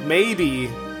that maybe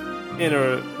in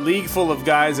a league full of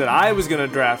guys that I was going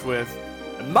to draft with,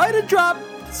 I might have dropped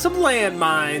some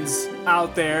landmines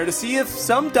out there to see if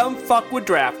some dumb fuck would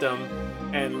draft them.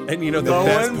 And you know the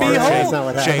best part,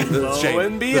 Shane,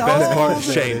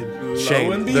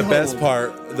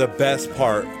 the best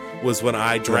part was when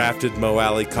I drafted Mo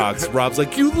Alley Cox. Rob's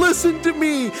like, you listen to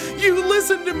me,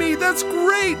 that's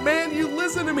great, man, you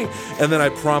listen to me. And then I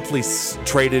promptly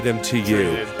traded him to you.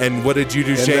 And what did you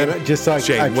do, Shane?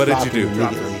 Shane, what did you do?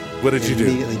 What did you do?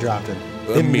 Immediately dropped him.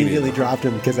 Immediately dropped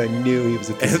him because I knew he was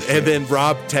a piece of shit. And then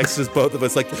Rob texts us both of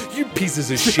us like, you pieces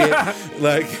of shit.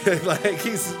 like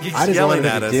he's I just yelling wanted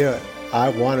at to us. do it. I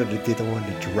wanted to be the one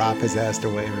to drop his ass to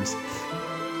waivers.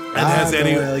 And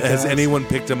has anyone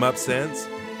picked him up since?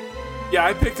 Yeah,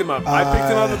 I picked him up. I picked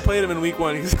him up and played him in week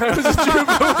 1 because I was a true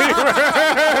believer.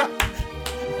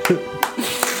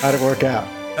 How'd it work out?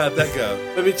 How'd that go?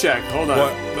 Let me check. Hold on.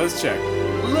 Let's check.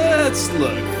 Let's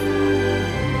look.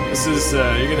 This is, you're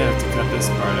going to have to cut this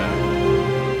part out.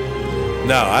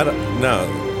 No, I don't. No.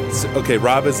 Okay,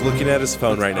 Rob is looking at his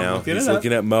phone right now. He's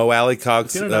looking at Mo Alley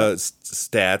Cox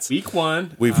stats. Week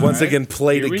 1. We've once again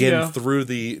played through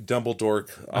the Dumbledore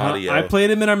audio. I played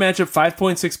him in our matchup,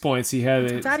 5.6 points. He had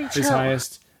his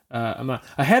highest. I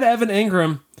had Evan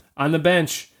Ingram on the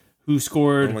bench, who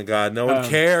scored. Oh my God! No one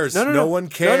cares. No one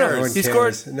cares. He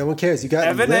scored. No one cares. You got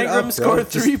Evan Ingram scored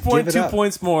 3.2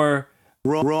 points more.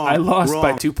 Wrong. I lost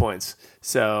by 2 points.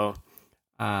 So.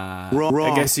 I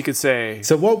guess you could say.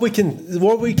 So what we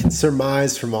can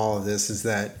surmise from all of this is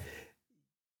that,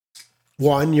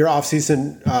 one, your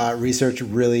off-season research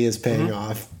really is paying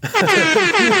off.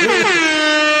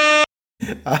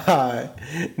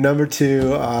 Number 2,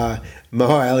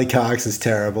 Mo Alley Cox is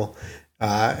terrible,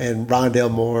 and Rondale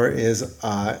Moore is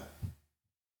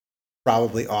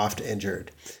probably oft injured.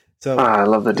 So I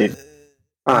love the dude.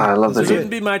 I love the dude. Wouldn't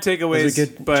be my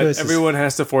takeaways, but choices. Everyone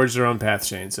has to forge their own path,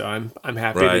 Shane. So I'm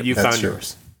happy that you found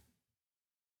yours.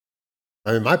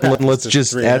 I mean, my path. Let's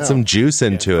just add some juice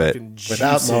into it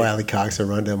without Mo Alley Cox or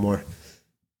Rondale Moore.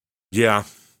 Yeah.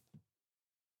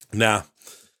 Nah.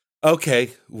 Okay.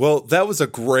 Well, that was a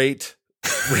great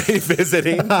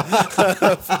revisiting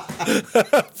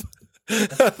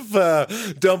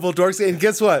Dumble Dorks. And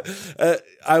guess what?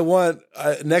 I want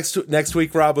next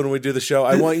week, Rob, when we do the show,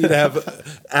 I want you to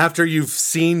have, after you've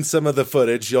seen some of the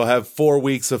footage, you'll have 4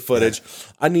 weeks of footage.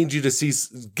 I need you to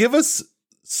give us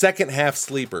second half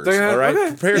sleepers. All right, okay.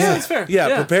 Prepare that's fair.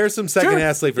 Prepare some second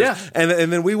half sleepers, and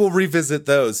then we will revisit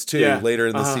those too later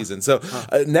in the season. So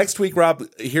next week, Rob,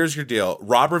 here's your deal.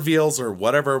 Rob reveals or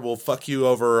whatever will fuck you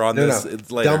over on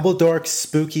this later. Dumbledore's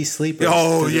spooky sleepers.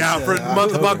 Oh yeah, for the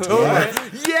month of October.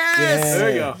 Yes,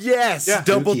 there you go. Yes,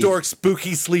 Dumbledore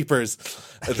spooky sleepers.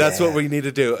 That's what we need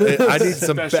to do. I need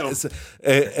some.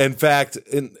 In fact,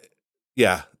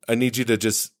 I need you to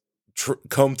just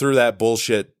comb through that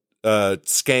bullshit.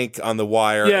 Skank on the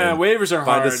wire. Yeah, waivers are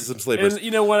hard. Find us some sleepers. And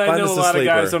you know what? I know a lot of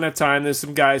guys don't have time. There's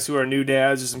some guys who are new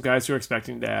dads. There's some guys who are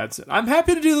expecting dads. I'm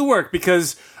happy to do the work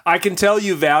because I can tell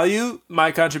you value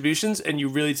my contributions and you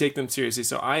really take them seriously.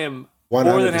 So I am 100%.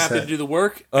 More than happy to do the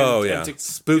work.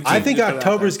 Spooky. I think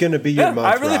October's going to be your month.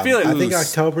 I really feel it. I think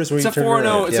October's where you turn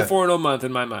around. It's a 4-0 month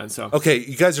in my mind. So okay,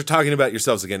 you guys are talking about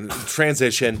yourselves again.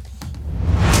 Transition.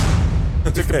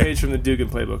 Took a page from the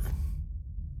Dugan playbook.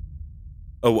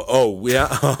 Oh yeah.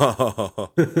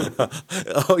 Oh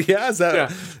yeah. Is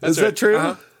that true?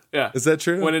 Uh-huh. Yeah. Is that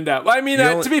true? When in doubt. Well, I mean,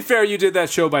 to be fair, you did that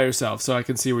show by yourself, so I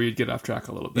can see where you'd get off track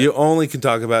a little bit. You only can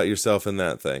talk about yourself in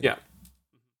that thing. Yeah.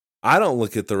 I don't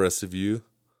look at the rest of you.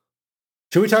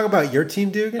 Should we talk about your team,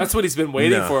 Dugan? That's what he's been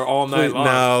waiting for all night long.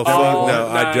 No,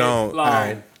 I don't. All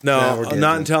right. No,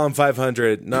 not until I'm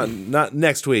 500. Not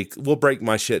next week. We'll break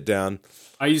my shit down.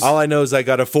 All I know is I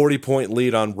got a 40-point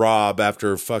lead on Rob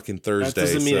after fucking Thursday.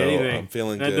 That doesn't mean anything. I'm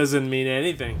feeling good. That doesn't mean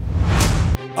anything.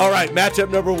 All right,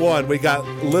 matchup number 1. We got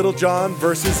Little John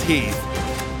versus Heath.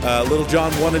 Little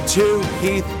John 1 and 2,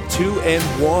 Heath 2 and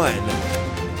 1.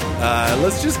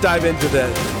 Let's just dive into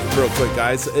that real quick,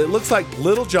 guys. It looks like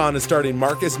Little John is starting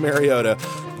Marcus Mariota,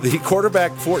 the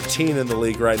quarterback 14 in the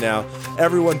league right now.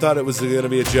 Everyone thought it was going to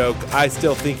be a joke. I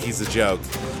still think he's a joke.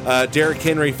 Derrick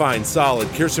Henry, fine, solid.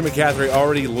 Christian McCaffrey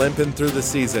already limping through the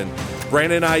season.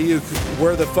 Brandon Ayuk,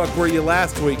 where the fuck were you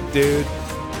last week, dude?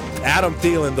 Adam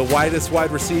Thielen, the widest wide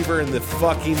receiver in the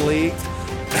fucking league.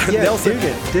 Yeah, Nelson,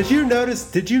 did you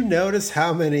notice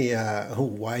how many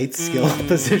white skill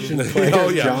position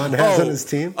players John has on his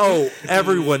team? Oh,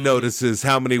 everyone notices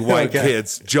how many white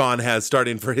kids John has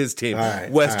starting for his team.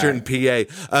 Western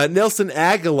PA. Nelson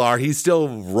Aguilar, he's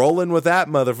still rolling with that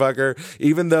motherfucker,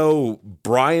 even though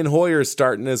Brian Hoyer's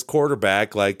starting as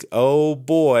quarterback. Like, oh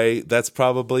boy, that's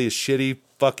probably a shitty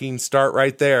fucking start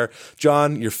right there.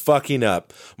 John, you're fucking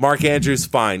up. Mark Andrews,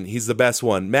 fine. He's the best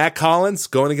one. Matt Collins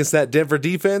going against that Denver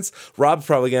defense. Rob's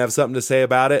probably going to have something to say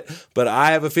about it, but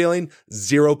I have a feeling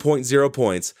 0.0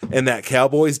 points. And that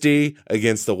Cowboys D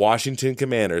against the Washington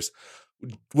Commanders.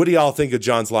 What do y'all think of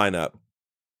John's lineup?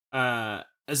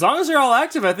 As long as they're all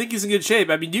active, I think he's in good shape.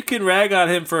 I mean, you can rag on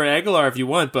him for Aguilar if you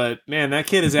want, but man, that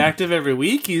kid is active every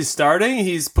week. He's starting.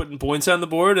 He's putting points on the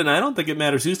board, and I don't think it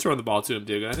matters who's throwing the ball to him,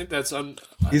 dude. I think that's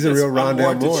he's a real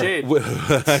Rondale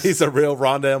Moore. He's a real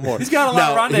Rondale Moore. He's got a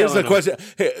lot of Rondale. Here's the question: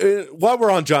 while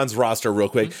we're on John's roster, real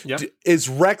quick, is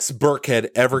Rex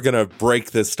Burkhead ever going to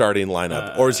break this starting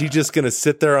lineup, or is he just going to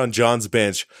sit there on John's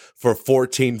bench for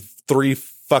 3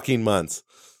 fucking months?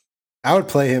 I would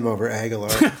play him over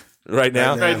Aguilar. Right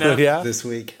now, yeah. This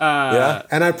week,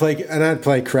 and I'd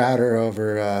play Crowder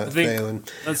over Thielen.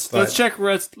 Let's check.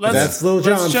 That's Lil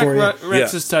John for you.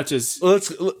 Rex's touches.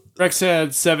 Rex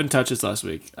had 7 touches last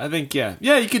week. I think,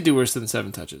 you could do worse than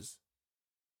 7 touches.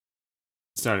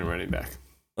 Starting running back.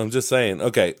 I'm just saying.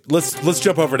 Okay, let's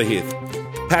jump over to Heath.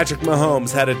 Patrick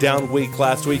Mahomes had a down week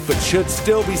last week, but should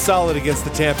still be solid against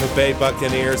the Tampa Bay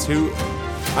Buccaneers, who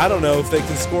I don't know if they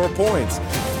can score points.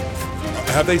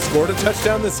 Have they scored a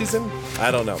touchdown this season?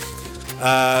 I don't know.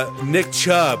 Nick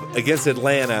Chubb against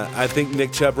Atlanta. I think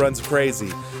Nick Chubb runs crazy.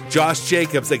 Josh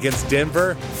Jacobs against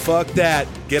Denver. Fuck that.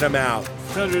 Get him out.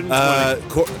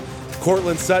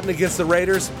 Cortland Sutton against the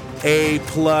Raiders. A+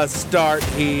 start,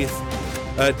 Heath.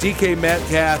 DK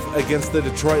Metcalf against the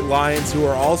Detroit Lions, who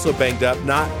are also banged up.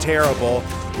 Not terrible.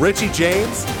 Richie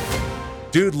James.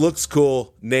 Dude looks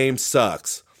cool. Name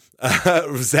sucks.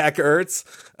 Zach Ertz.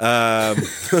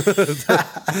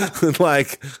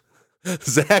 Like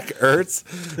Zach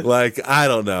Ertz. Like, I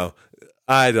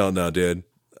don't know, dude.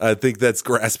 I think that's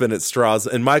grasping at straws.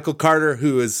 And Michael Carter,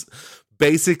 who is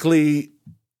basically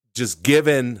just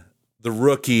given the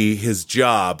rookie his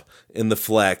job in the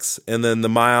flex. And then the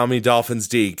Miami Dolphins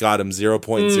D got him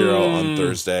 0.0 on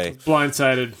Thursday.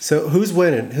 Blindsided. So who's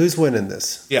winning? Who's winning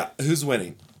this? Yeah, who's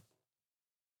winning?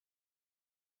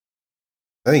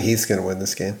 I think he's going to win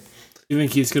this game. You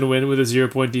think he's going to win with a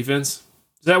 0-point defense?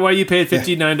 Is that why you paid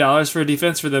 $59 for a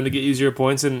defense for them to get you 0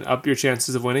 points and up your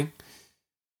chances of winning?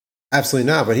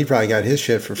 Absolutely not, but he probably got his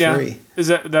shit for free. Is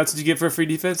that's what you get for a free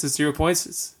defense? It's 0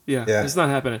 points? It's not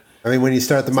happening. I mean, when you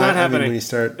start the not happening.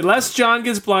 Unless John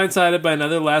gets blindsided by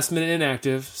another last-minute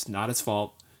inactive, it's not his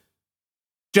fault.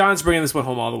 John's bringing this one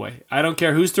home all the way. I don't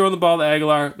care who's throwing the ball to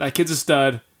Aguilar. That kid's a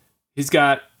stud. He's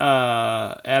got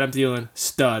Adam Thielen,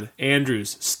 stud.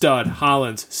 Andrews, stud.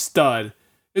 Hollins, stud.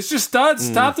 It's just studs,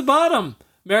 top to bottom.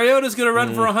 Mariota's going to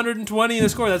run for 120 in a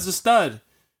score. That's a stud.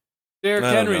 Derrick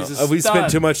Henry's a stud. We spent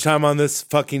too much time on this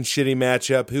fucking shitty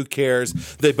matchup. Who cares?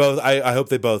 They both. I hope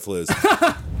they both lose.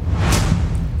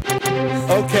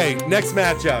 Okay, next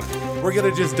matchup. We're going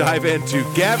to just dive into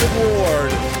Gavin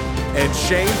Ward and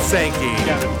Shane Sankey.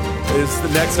 Gavin. It's the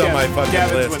next on my fucking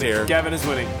Gavin's list winning. here. Gavin is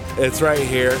winning. It's right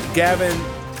here. Gavin,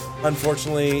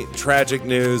 unfortunately, tragic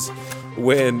news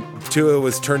when Tua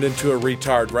was turned into a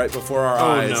retard right before our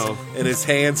eyes. No. And his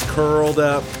hands curled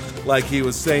up like he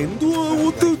was saying,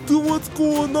 what's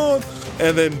going on?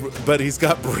 And then, but he's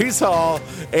got Breece Hall,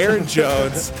 Aaron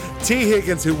Jones, T.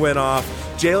 Higgins, who went off,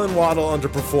 Jalen Waddle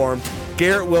underperformed,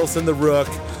 Garrett Wilson, the rook,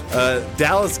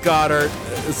 Dallas Goedert,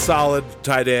 solid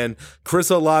tight end,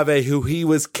 Chris Olave, who he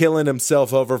was killing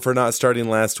himself over for not starting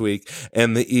last week,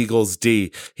 and the Eagles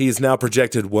D. He is now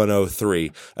projected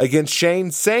 103. Against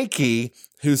Shane Sankey,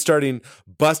 who's starting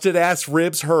busted-ass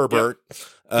ribs Herbert.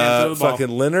 Yep. Fucking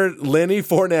Lenny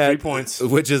Fournette, 3 points.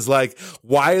 Which is like,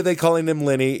 why are they calling him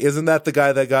Lenny? Isn't that the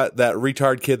guy that got that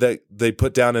retard kid that they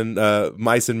put down in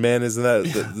Mice and Men? Isn't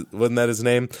that wasn't that his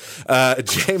name?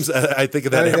 James, I think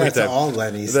of that every time. That's all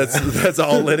Lenny's. That's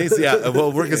all Lenny's. Yeah.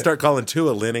 Well, we're gonna start calling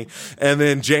Tua Lenny, and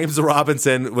then James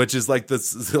Robinson, which is like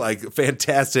this like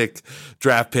fantastic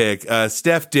draft pick.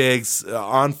 Steph Diggs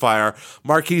on fire.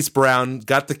 Marquise Brown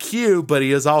got the Q, but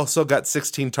he has also got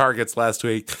 16 targets last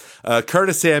week.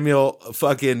 Curtis Samuel,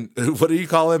 fucking, what do you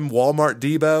call him? Walmart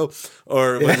Debo,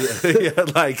 or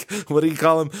what do you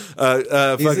call him?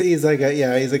 He's like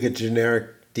a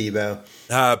generic Debo.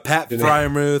 Pat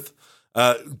Freiermuth.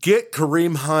 Get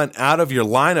Kareem Hunt out of your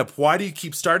lineup. Why do you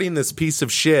keep starting this piece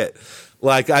of shit?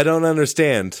 Like, I don't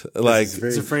understand. Like,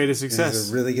 he's afraid of success.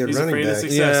 He's a really good running back.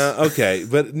 Yeah, okay.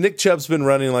 But Nick Chubb's been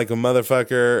running like a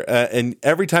motherfucker. And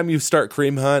every time you start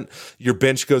Kareem Hunt, your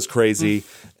bench goes crazy.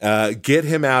 Get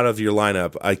him out of your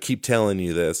lineup. I keep telling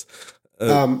you this.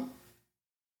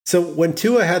 So when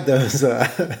Tua had those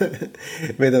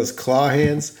made those claw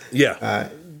hands,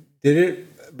 did it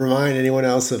remind anyone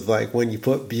else of like when you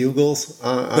put bugles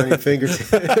on your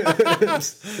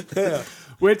fingertips? Yeah.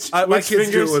 My kids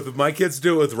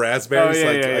do it with raspberries.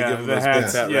 I give them those big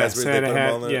fat raspberries. Santa they put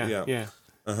hat, them on there.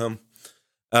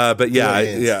 Yeah. But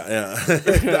yeah.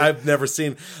 I've never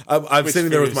seen. I'm sitting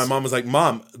there with my mom. I was like,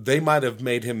 Mom, they might have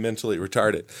made him mentally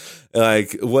retarded.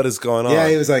 Like, what is going on? Yeah,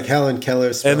 he was like Helen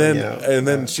Keller's. And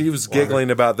then she was giggling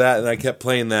about that, and I kept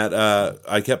playing that.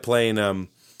 I kept playing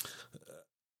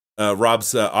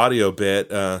Rob's audio bit.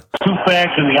 Too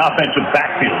fast in the offensive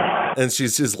backfield. And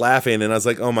she's just laughing, and I was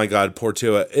like, "Oh my god, poor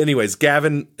Tua." Anyways,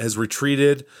 Gavin has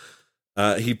retreated.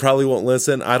 He probably won't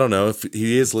listen. I don't know if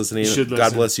he is listening.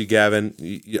 God bless you, Gavin.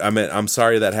 I'm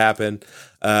sorry that happened.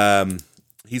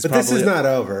 He's but this is not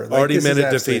over. Already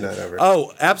minute defeat.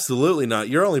 Oh, absolutely not.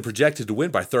 You're only projected to win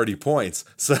by 30 points.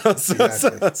 So it's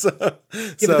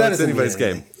anybody's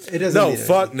game. It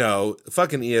doesn't. No.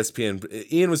 Fucking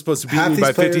ESPN. Ian was supposed to beat me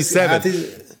by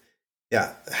 57.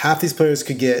 Half these players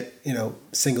could get,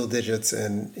 single digits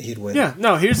and he'd win. Yeah,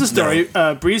 no, here's the story.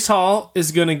 Breece Hall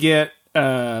is going to get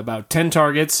about 10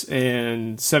 targets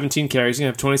and 17 carries. He's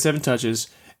going to have 27 touches.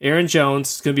 Aaron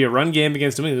Jones is going to be a run game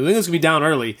against New England. New England's going to be down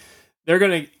early. They're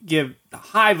going to give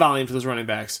high volume to those running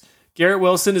backs. Garrett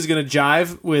Wilson is going to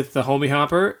jive with the homie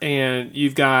hopper, and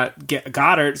you've got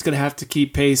Goddard is going to have to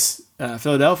keep pace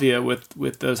Philadelphia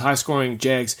with those high-scoring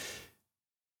Jags.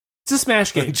 It's a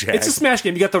smash game. It's a smash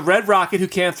game. You got the Red Rocket who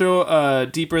can't throw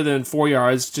deeper than 4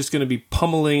 yards, just going to be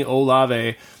pummeling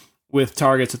Olave with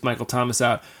targets with Michael Thomas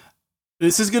out.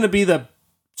 This is going to be the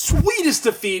sweetest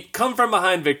defeat, come from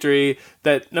behind victory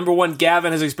that, number one,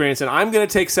 Gavin has experienced, and I'm going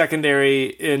to take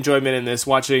secondary enjoyment in this,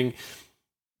 watching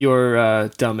your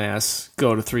dumbass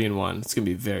go to 3-1. It's going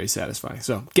to be very satisfying.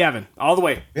 So, Gavin, all the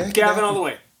way. Yeah, Gavin, all the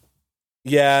way.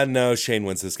 Yeah, no, Shane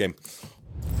wins this game.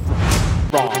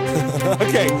 Wrong.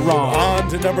 Okay, wrong. On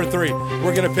to number 3.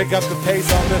 We're going to pick up the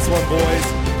pace on this one, boys.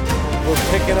 We're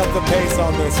picking up the pace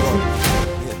on this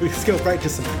one. We just go right to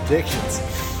some predictions.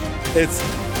 It's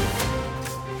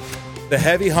the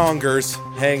heavy hangers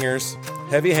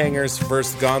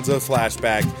versus Gonzo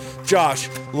Flashback. Josh,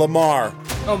 Lamar,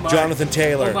 Jonathan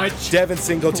Taylor, Devin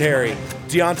Singletary,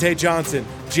 Deontay Johnson,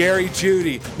 Jerry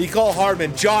Jeudy, Mecole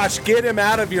Hardman. Josh, get him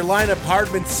out of your lineup.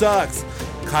 Hardman sucks.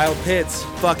 Kyle Pitts,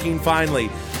 fucking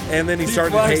finally. And then he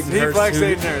started Hayden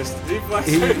Hurst. He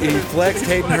flexed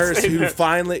Hayden Hurst,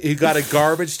 who got a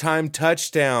garbage time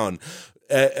touchdown.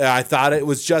 I thought it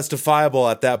was justifiable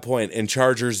at that point. And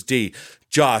Chargers D.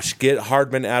 Josh, get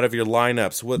Hardman out of your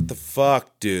lineups. What the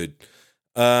fuck, dude?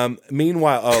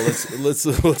 Meanwhile,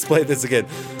 let's play this again.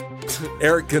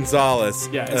 Eric Gonzalez.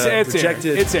 Yeah, it's Eric.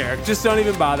 It's Eric. Just don't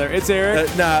even bother. It's Eric.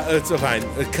 It's fine.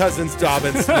 Cousins,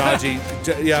 Dobbins,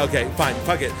 Najee. Yeah, okay, fine.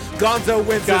 Fuck it. Gonzo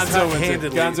wins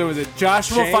handedly. Gonzo wins it.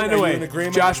 Josh will find a way.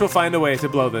 Josh will find a way to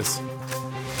blow this.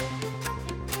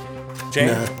 Shane?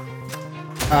 No.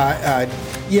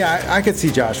 Yeah, I could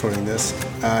see Josh winning this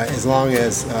as long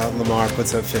as Lamar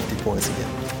puts up 50 points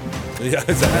again. Yeah,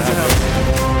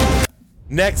 exactly.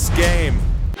 Next game.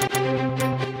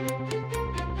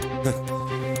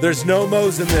 There's no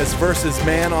Mo's in this versus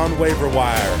man on waiver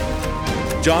wire.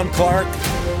 John Clark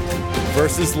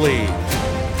versus Lee.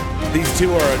 These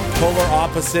two are polar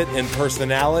opposite in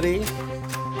personality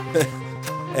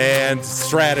and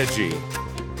strategy.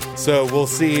 So we'll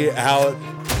see how it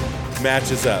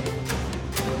matches up.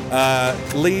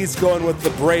 Lee's going with the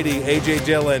Brady, A.J.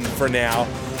 Dillon for now.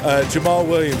 Jamal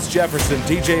Williams, Jefferson,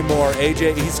 DJ Moore,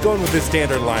 AJ. He's going with his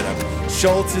standard lineup.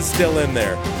 Schultz is still in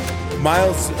there.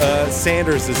 Miles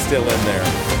Sanders is still in there.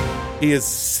 He is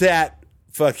sat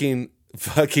fucking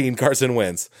Carson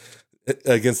Wentz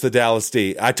against the Dallas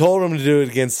D. I told him to do it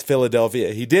against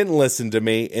Philadelphia. He didn't listen to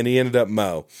me, and he ended up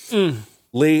Mo.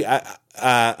 Lee,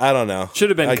 I don't know. Should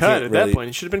have been cut at that point.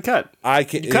 He should have been cut. I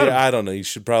don't know. You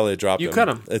should probably have dropped him. You cut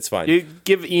him. It's fine. You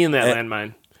give Ian that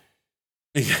landmine.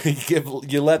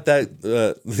 You let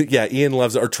that Ian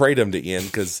loves it, or trade him to Ian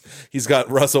because he's got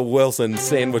Russell Wilson,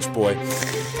 sandwich boy.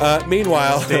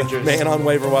 Meanwhile, man on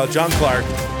waiver wire, John Clark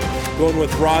going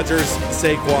with Rodgers,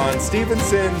 Saquon,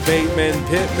 Stevenson, Bateman,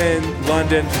 Pittman,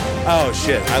 London. Oh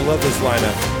shit, I love this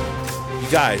lineup.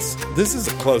 You guys, this is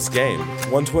a close game.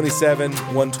 127,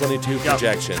 122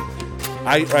 projection.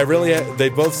 I really, they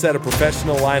both set a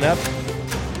professional lineup.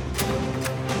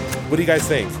 What do you guys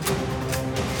think?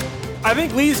 I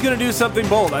think Lee's going to do something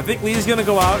bold. I think Lee's going to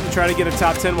go out and try to get a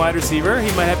top 10 wide receiver.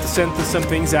 He might have to send some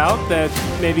things out that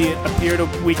maybe appear to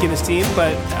weaken his team,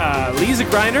 but Lee's a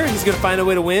grinder. He's going to find a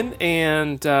way to win,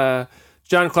 and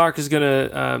John Clark is going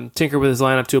to tinker with his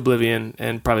lineup to oblivion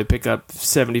and probably pick up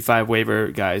 75 waiver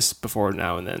guys before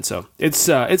now and then. So it's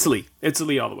Lee. It's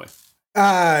Lee all the way.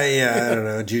 Yeah, I don't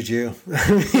know. Juju. I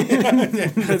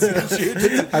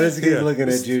just keep looking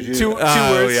at Juju. Two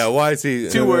words. Yeah, why is he?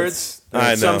 Two words.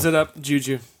 I know. Sums it up.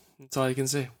 Juju. That's all you can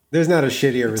say. There's not a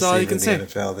shittier receiver in the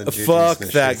NFL than Juju. Fuck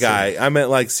that guy. I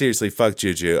meant seriously, fuck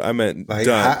Juju. I meant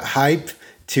hype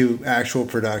to actual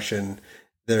production.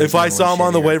 If I saw him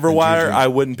on the waiver wire, I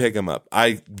wouldn't pick him up.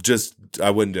 I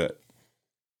wouldn't do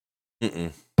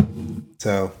it.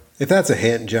 So if that's a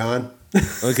hint, John.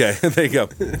 Okay, there you go.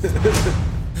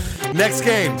 Next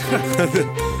game.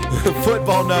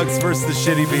 Football Nugs versus the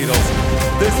Shitty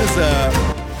Beatles. This is a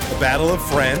battle of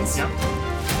friends. Yep.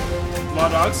 Law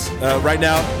dogs. Right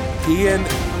now, Ian,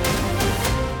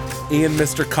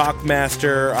 Mr.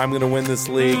 Cockmaster, I'm going to win this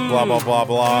league, blah, blah, blah,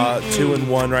 blah.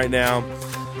 2-1 right now.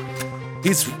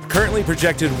 He's currently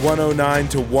projected 109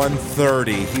 to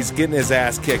 130. He's getting his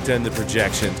ass kicked in the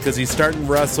projections because he's starting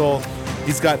Russell.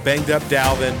 He's got banged up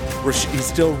Dalvin. He's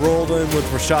still rolling with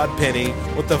Rashad Penny.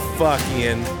 What the fuck,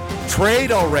 Ian?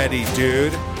 Trade already,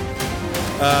 dude.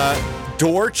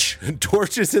 Dortch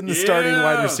is in the starting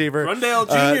wide receiver. Rundale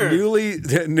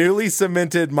Jr. Newly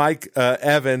cemented Mike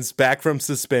Evans back from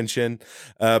suspension.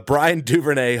 Brian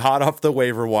Duvernay hot off the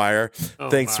waiver wire.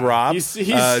 Thanks, Rob. He's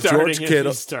George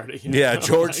Kittle. He's starting. Yeah,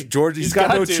 George. He's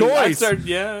got no choice.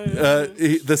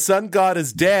 The sun god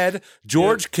is dead.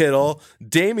 George Kittle,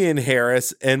 Damian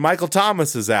Harris, and Michael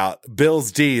Thomas is out.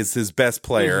 Bills D is his best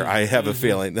player. I have a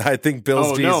feeling. I think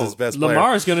Bills D is his best player.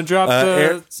 Lamar's going to drop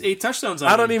 8 touchdowns on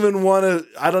him. I don't even want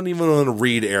to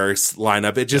read Eric's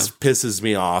lineup. It just pisses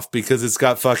me off because it's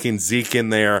got fucking Zeke in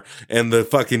there and the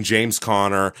fucking James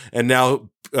Conner and now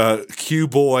Q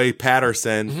Boy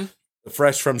Patterson,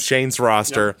 fresh from Shane's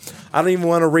roster. Yep. I don't even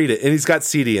want to read it. And he's got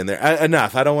CD in there.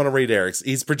 Enough. I don't want to read Eric's.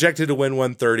 He's projected to win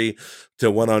 130 to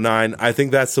 109. I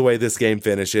think that's the way this game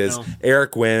finishes. No.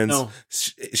 Eric wins. No.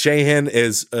 Shahan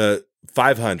is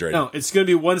 500. No, it's going to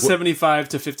be 175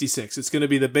 to 56. It's going to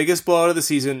be the biggest blowout of the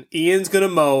season. Ian's going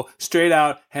to mow straight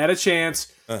out. Had a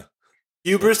chance.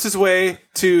 Hubris his way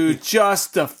to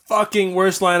just the fucking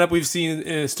worst lineup we've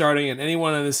seen starting in any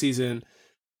one of the season.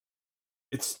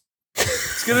 It's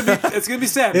It's gonna be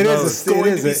sad. It It's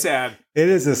going to be sad. It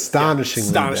is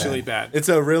astonishingly bad. It's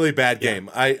a really bad game.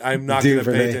 I'm not going to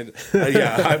pay attention.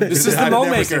 This is the Mo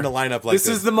Maker. Seen a lineup like this.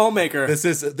 This is the Mo Maker.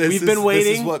 We've been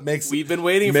waiting. This is what makes We've been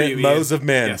waiting for you. Mo's of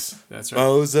men. Yes, that's right.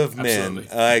 Mo's of Absolutely.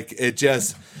 men. Like it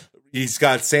just. He's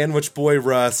got Sandwich Boy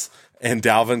Russ and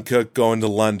Dalvin Cook going to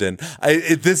London.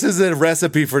 This is a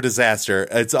recipe for disaster.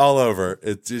 It's all over.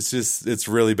 It's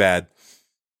really bad.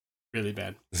 Really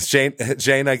bad.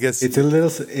 Shane, I guess it's a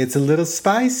little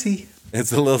spicy.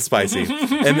 It's a little spicy,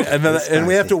 and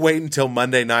we have to wait until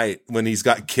Monday night when he's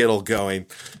got Kittle going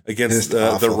against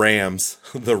the Rams.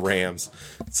 The Rams.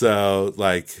 So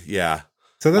yeah.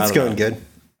 So that's going good.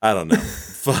 I don't know.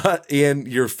 Ian,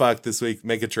 you're fucked this week.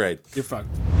 Make a trade. You're fucked.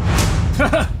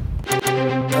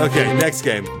 Okay, next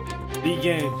game. The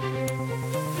game.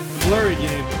 Blurry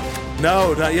game.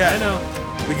 No, not yet. I know.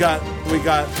 We got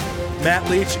Matt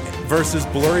Leach versus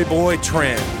Blurry Boy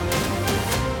Trent.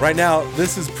 Right now,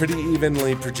 this is pretty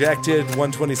evenly projected.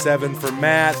 127 for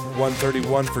Matt,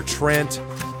 131 for Trent.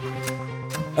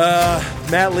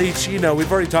 Matt Leach,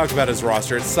 we've already talked about his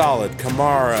roster. It's solid.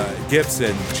 Kamara,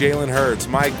 Gibson, Jalen Hurts,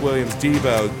 Mike Williams,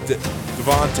 Debo,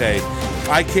 Devontae.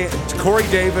 Corey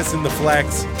Davis in the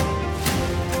flex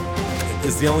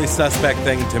is the only suspect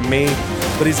thing to me,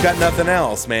 but he's got nothing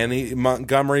else, man.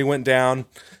 Montgomery went down.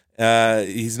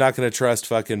 He's not going to trust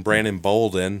fucking Brandon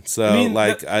Bolden. So, the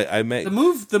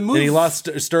move. And he lost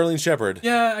Sterling Shepard.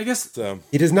 Yeah, I guess so.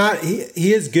 He does not.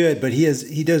 He is good, but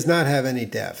he does not have any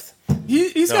depth.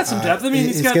 He's got some depth. I mean,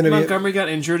 he's got Montgomery got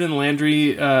injured, and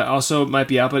Landry also might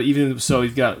be out. But even so,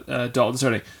 he's got Dalton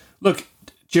starting. Look,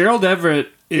 Gerald Everett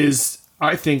is,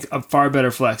 I think, a far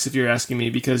better flex if you're asking me,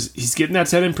 because he's getting that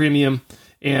 10 in premium,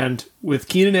 and with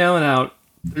Keenan Allen out,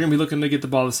 they're going to be looking to get the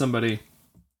ball to somebody.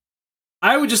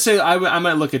 I would just say I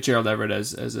might look at Gerald Everett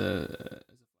as the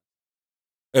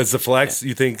flex. Yeah.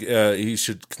 You think he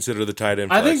should consider the tight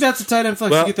end flex? I think that's a tight end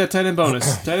flex. You get that tight end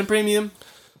bonus, tight end premium,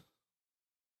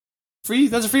 free.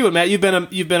 That's a free one, Matt. You've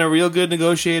been a real good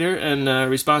negotiator and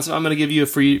responsive. I'm going to give you a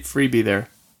freebie there,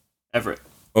 Everett.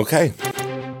 Okay.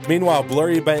 Meanwhile,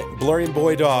 Blurry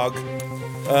Boy Dog,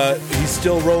 he's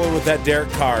still rolling with that Derek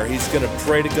Carr. He's going to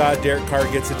pray to God Derek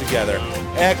Carr gets it together.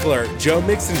 Eckler, Joe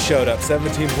Mixon showed up,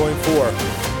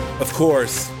 17.4. Of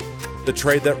course, the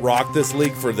trade that rocked this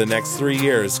league for the next 3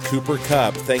 years, Cooper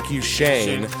Kupp. Thank you,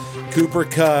 Shane. Cooper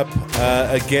Kupp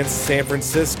against San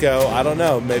Francisco. I don't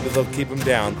know. Maybe they'll keep him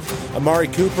down. Amari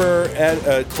Cooper,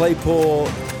 Claypool,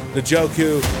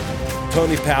 Njoku,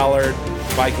 Tony Pollard,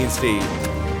 Viking Steve.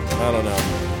 I don't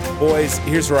know. Boys,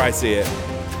 here's where I see it.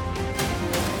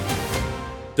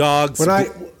 Dogs,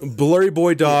 Blurry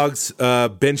Boy Dogs,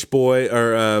 bench boy,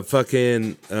 or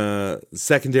fucking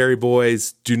secondary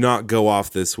boys do not go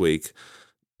off this week.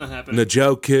 Not happening.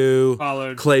 Njoku,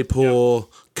 Pollard,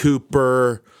 Claypool,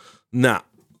 Cooper. Nah.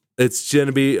 It's going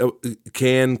to be,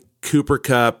 can Cooper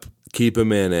Kupp keep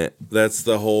him in it? That's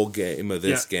the whole game of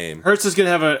this game. Hurts is going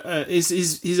to have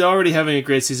he's already having a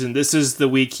great season. This is the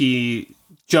week he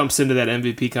jumps into that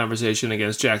MVP conversation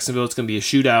against Jacksonville. It's going to be a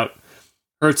shootout.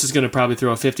 Hurts is going to probably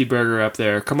throw a 50-burger up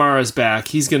there. Kamara's back.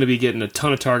 He's going to be getting a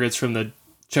ton of targets from the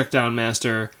check-down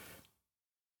master.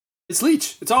 It's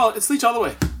Leach. It's Leach all the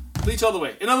way. Leach all the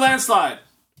way. In a landslide.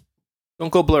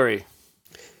 Don't go Blurry.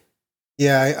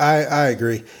 Yeah, I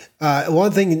agree.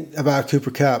 One thing about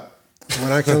Cooper Kupp,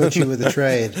 when I come at you with a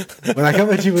trade,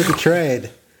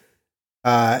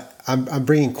 I'm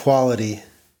bringing quality,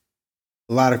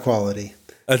 a lot of quality.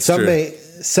 That's some true.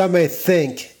 Some may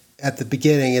think at the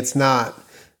beginning it's not,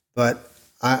 but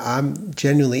I'm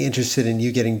genuinely interested in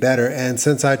you getting better. And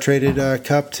since I traded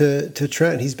Kupp to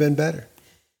Trent, he's been better.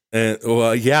 And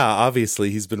yeah,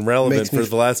 obviously he's been relevant for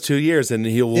the last 2 years, and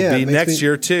he will be next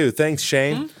year too. Thanks,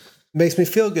 Shane. Mm-hmm. Makes me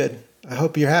feel good. I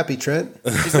hope you're happy, Trent.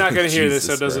 He's not going to hear this,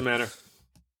 so it doesn't matter.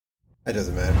 It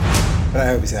doesn't matter. But I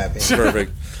hope he's happy.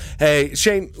 Perfect. Hey,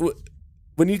 Shane,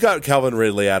 when you got Calvin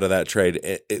Ridley out of that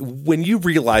trade, when you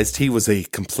realized he was a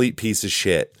complete piece of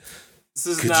shit,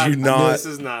 This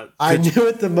is not. I knew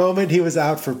at the moment he was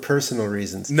out for personal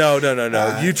reasons. No.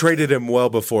 You traded him well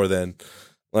before then.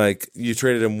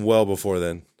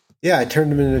 Yeah, I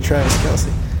turned him into Travis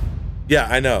Kelce. Yeah,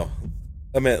 I know.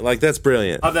 I mean, that's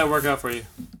brilliant. How'd that work out for you?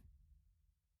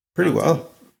 Pretty well. You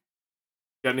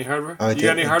got any hardware? I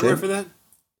got any hardware for that?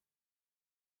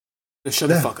 Just shut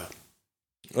the fuck up.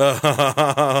 Hey,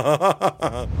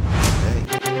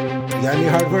 you got any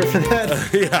hardware for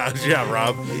that? yeah,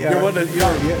 Rob. Yeah, Rob.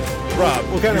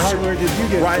 What kind of hardware did you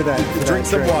get for that? Drink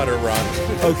some water, Rob.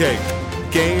 Okay,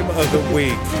 game of the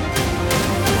week.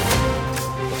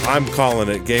 I'm calling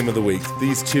it game of the week.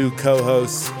 These two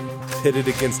co-hosts pitted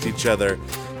against each other.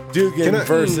 Dugan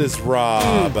versus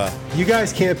Rob. You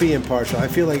guys can't be impartial. I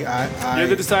feel like You're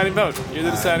the deciding vote. You're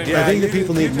the deciding vote. I think the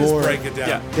people need more. Break it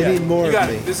down. They need more You got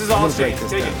of me. it. This is all Shane.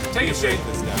 Take Take it, Shane.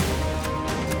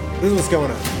 This is what's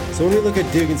going on. So when we look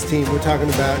at Dugan's team, we're talking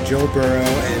about Joe Burrow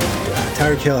and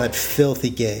Tyreek Hill had filthy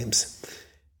games.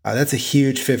 That's a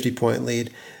huge 50-point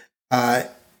lead. Then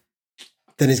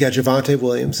he's got Javonte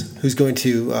Williams, who's going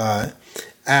to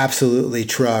absolutely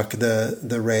truck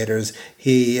the Raiders.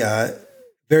 He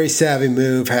very savvy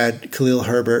move, had Khalil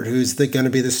Herbert, who's going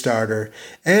to be the starter,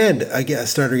 and a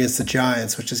starter against the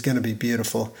Giants, which is going to be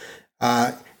beautiful.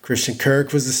 Christian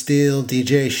Kirk was a steal.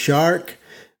 DJ Shark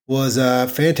was a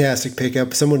fantastic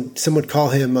pickup. Someone would call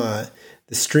him the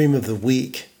stream of the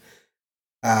week.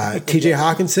 TJ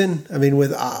Hawkinson, I mean,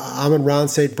 with Amon-Ra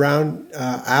St. Brown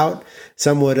out,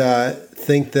 some would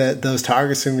think that those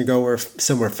targets are going to go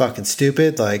somewhere fucking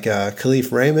stupid, like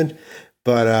Khalif Raymond.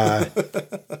 But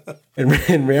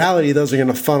in reality, those are going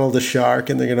to funnel to Shark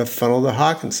and they're going to funnel to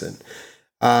Hawkinson.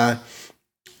 I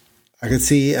could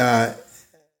see the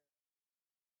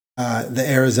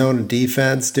Arizona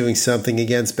defense doing something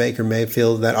against Baker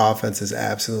Mayfield. That offense is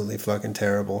absolutely fucking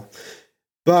terrible.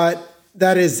 But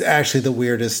that is actually the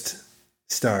weirdest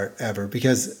start ever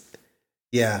because,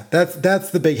 yeah,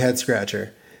 that's the big head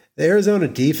scratcher. The Arizona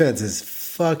defense is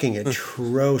fucking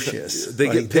atrocious. They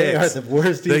get picks. They are the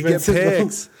worst defense.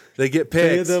 They get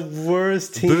picks. They're the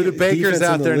worst team. Buda Baker's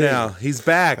out there now. He's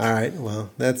back. All right. Well,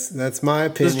 that's my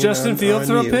opinion. Does Justin Fields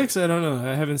throw picks? I don't know.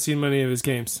 I haven't seen many of his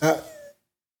games.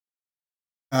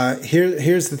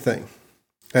 Here's the thing.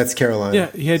 That's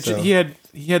Carolina. Yeah, he had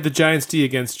the Giants D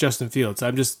against Justin Fields.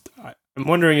 I'm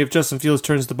wondering if Justin Fields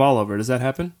turns the ball over. Does that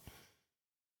happen?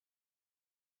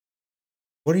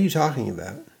 What are you talking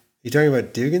about? You talking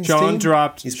about Dugan's Sean team?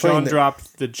 dropped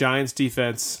the Giants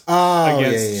defense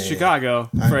against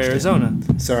Chicago for Arizona.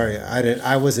 Sorry,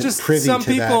 I wasn't privy to that. Some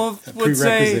people would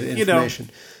say, information.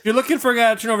 If you're looking for a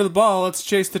guy to turn over the ball, let's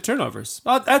chase the turnovers.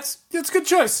 That's a good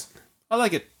choice. I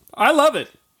like it. I love it.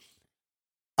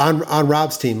 On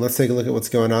Rob's team, let's take a look at what's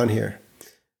going on here.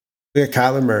 We got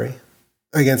Kyler Murray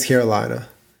against Carolina,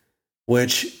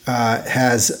 which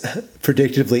has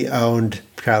predictably owned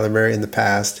Kyler Murray in the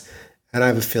past. And I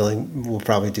have a feeling we'll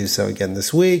probably do so again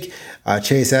this week.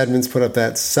 Chase Edmonds put up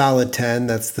that solid 10.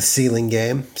 That's the ceiling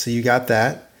game. So you got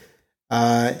that.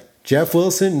 Jeff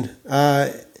Wilson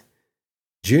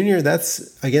Jr.,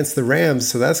 that's against the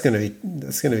Rams. So that's gonna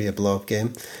be a blow up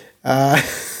game.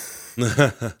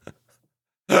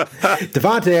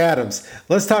 Devontae Adams.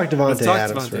 Let's talk Devontae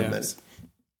Adams for a minute.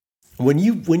 When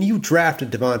you drafted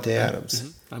Devontae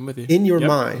Adams, I'm with you. In your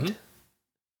mind.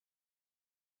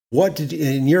 What did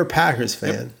and you're a Packers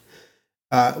fan?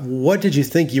 What did you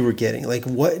think you were getting? Like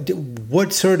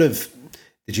what sort of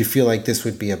did you feel like this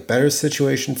would be a better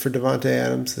situation for Devontae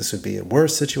Adams? This would be a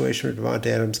worse situation for Devontae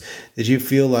Adams? Did you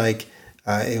feel like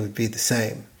it would be the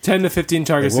same? 10 to 15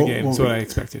 targets a game is what I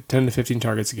expected. 10 to 15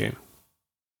 targets a game.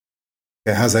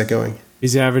 Okay, how's that going?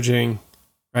 He's averaging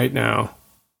right now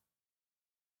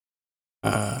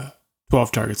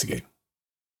 12 targets a game.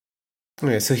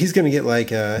 Okay, so he's going to get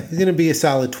he's going to be a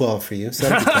solid 12 for you. So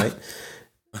that'd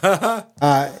be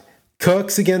tight.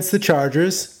 Cooks against the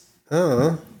Chargers. I don't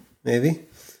know, maybe.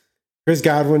 Chris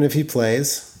Godwin if he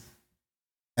plays.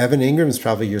 Evan Ingram's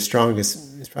probably your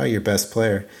strongest. He's probably your best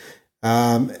player.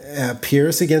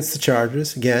 Pierce against the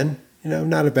Chargers again.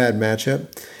 Not a bad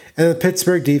matchup. And the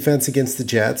Pittsburgh defense against the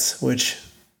Jets, which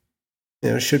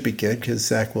should be good because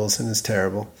Zach Wilson is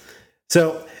terrible.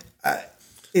 So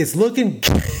it's looking.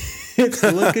 It's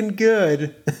looking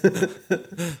good.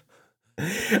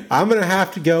 I'm going to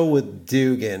have to go with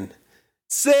Dugan.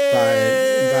 Six!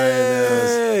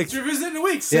 Let's revisit in a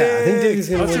week. Yeah, I think Dugan's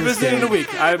going to win. Let's revisit in a week.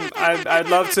 I'd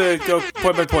love to go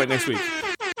point by point next week.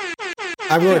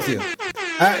 I'm with you.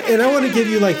 And I want to give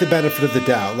you the benefit of the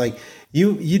doubt.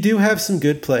 You do have some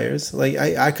good players.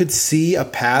 I could see a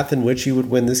path in which you would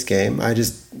win this game. I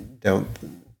just don't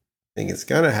think it's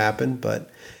going to happen, but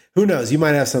who knows? You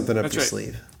might have something up your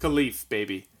sleeve. Khalif,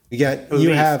 baby.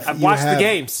 I've watched the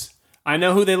games. I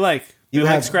know who they like. They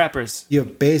like scrappers. You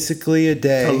have basically a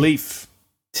day Khalif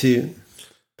to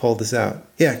pull this out.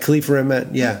 Yeah, Khalif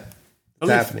Rahman. Yeah, it's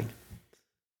happening.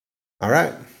 All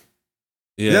right.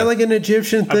 Yeah. Is that like an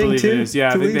Egyptian thing I believe too? It is.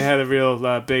 Yeah, I think they had a real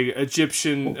big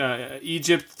Egyptian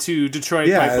Egypt to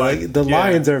Detroit pipeline. The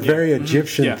Lions are very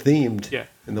Egyptian themed. Yeah.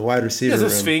 In the wide receiver room.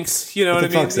 The Sphinx. You know what I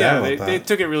mean? Yeah, they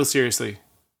took it real seriously.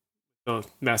 Oh,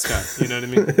 mascot. You know what I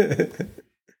mean?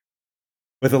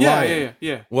 With a lion.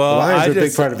 Yeah. Well, the lions are a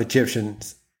big part of Egyptian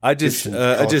I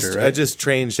just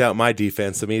changed out my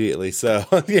defense immediately. So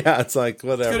yeah, it's like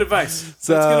whatever. That's good advice. That's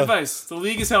good advice. The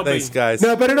league is helping. Thanks, guys.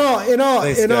 No, but in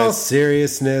all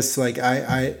seriousness, like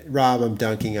Rob, I'm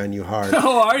dunking on you hard.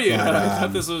 Oh, are you? But, I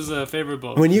thought this was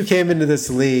favorable. When you came into this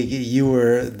league, you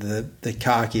were the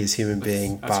cockiest human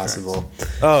being possible.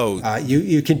 Correct. Oh,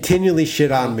 you continually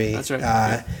shit on me. That's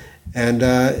right.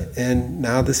 And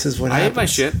now this is what I happens. ate my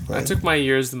shit. I took my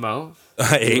years to mow.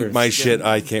 I ate my shit.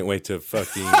 I can't wait to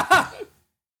fucking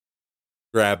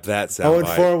grab that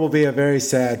soundbite. 0-4 will be a very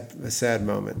sad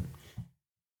moment.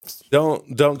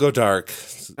 Don't go dark.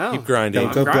 No. Keep grinding.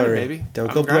 Don't go blurry, baby.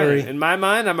 Don't go blurry. In my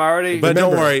mind, I'm already. But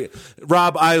don't worry,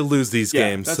 Rob. I lose these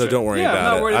games, so don't worry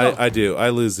about it. I do. I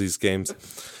lose these games.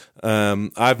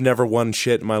 I've never won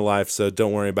shit in my life, so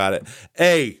don't worry about it.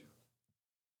 Hey.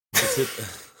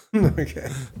 Okay.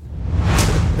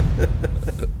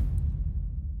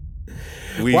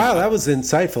 Wow, that was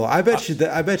insightful. I bet you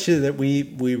that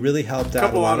we really helped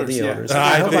out a lot of the owners.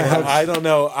 I don't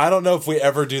know. I don't know if we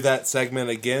ever do that segment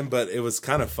again, but it was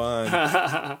kind of fun.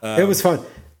 It was fun.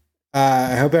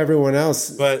 I hope everyone else.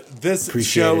 But this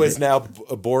show is now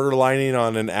borderlining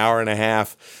on an hour and a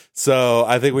half. So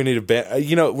I think we need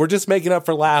to we're just making up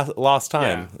for lost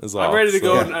time. Yeah. Is all. I'm ready to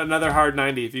go another hard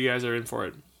 90 if you guys are in for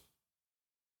it.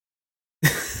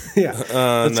 Yeah.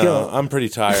 Let's go. I'm pretty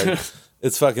tired.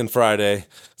 It's fucking Friday.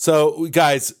 So,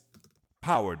 guys.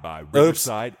 Powered by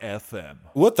Riverside FM.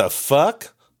 What the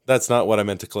fuck? That's not what I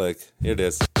meant to click. Here it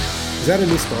is. Is that a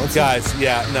new sponsor? Guys,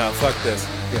 fuck this.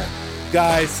 Yeah.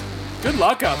 Guys. Good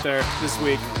luck out there this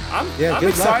week. I'm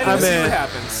excited to see what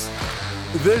happens.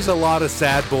 There's a lot of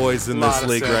sad boys in this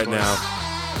league right now.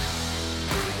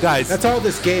 Guys. That's all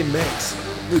this game makes.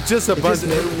 Just a bunch.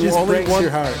 It just breaks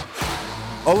your heart.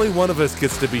 Only one of us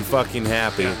gets to be fucking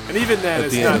happy. Yeah. And even then,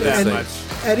 it's not that much.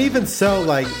 And even so,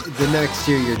 like, the next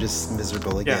year, you're just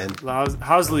miserable again. Yeah.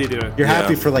 How's Lee doing? You're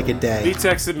happy for like a day. Lee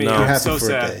texted me. No. I'm so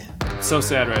sad. So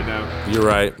sad right now. You're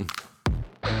right.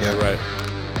 Yeah,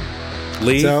 right.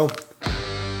 Lee? So,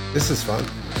 this is fun.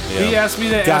 Yeah. He asked me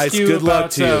to ask you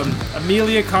about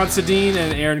Amelia Considine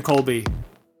and Aaron Colby.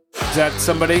 Is that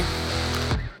somebody?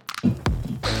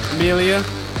 Amelia?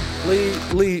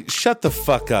 Lee, shut the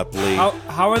fuck up, Lee.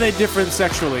 How are they different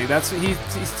sexually? That's he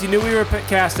knew we were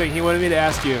casting. He wanted me to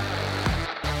ask you.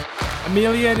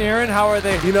 Amelia and Aaron, how are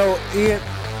they? Ian,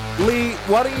 Lee,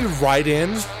 why don't you write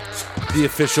in the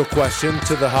official question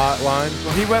to the hotline?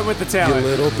 Well, he went with the talent. You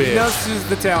little bitch. He knows who's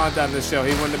the talent on this show.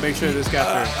 He wanted to make sure this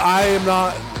got through.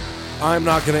 I'm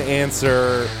not going to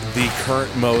answer the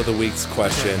current Mo of the Week's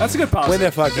question. That's a good policy. Win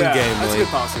a fucking game, that's Lee. A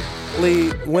good policy.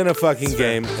 Lee, win a fucking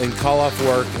game and call off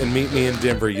work and meet me in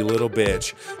Denver, you little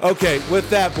bitch. Okay, with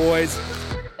that, boys,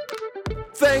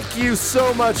 thank you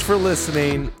so much for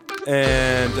listening,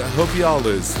 and hope you all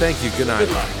lose. Thank you. Good night.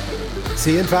 Good luck.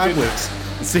 See you in 5 weeks.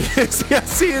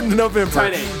 See you in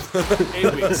November.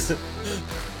 8 weeks.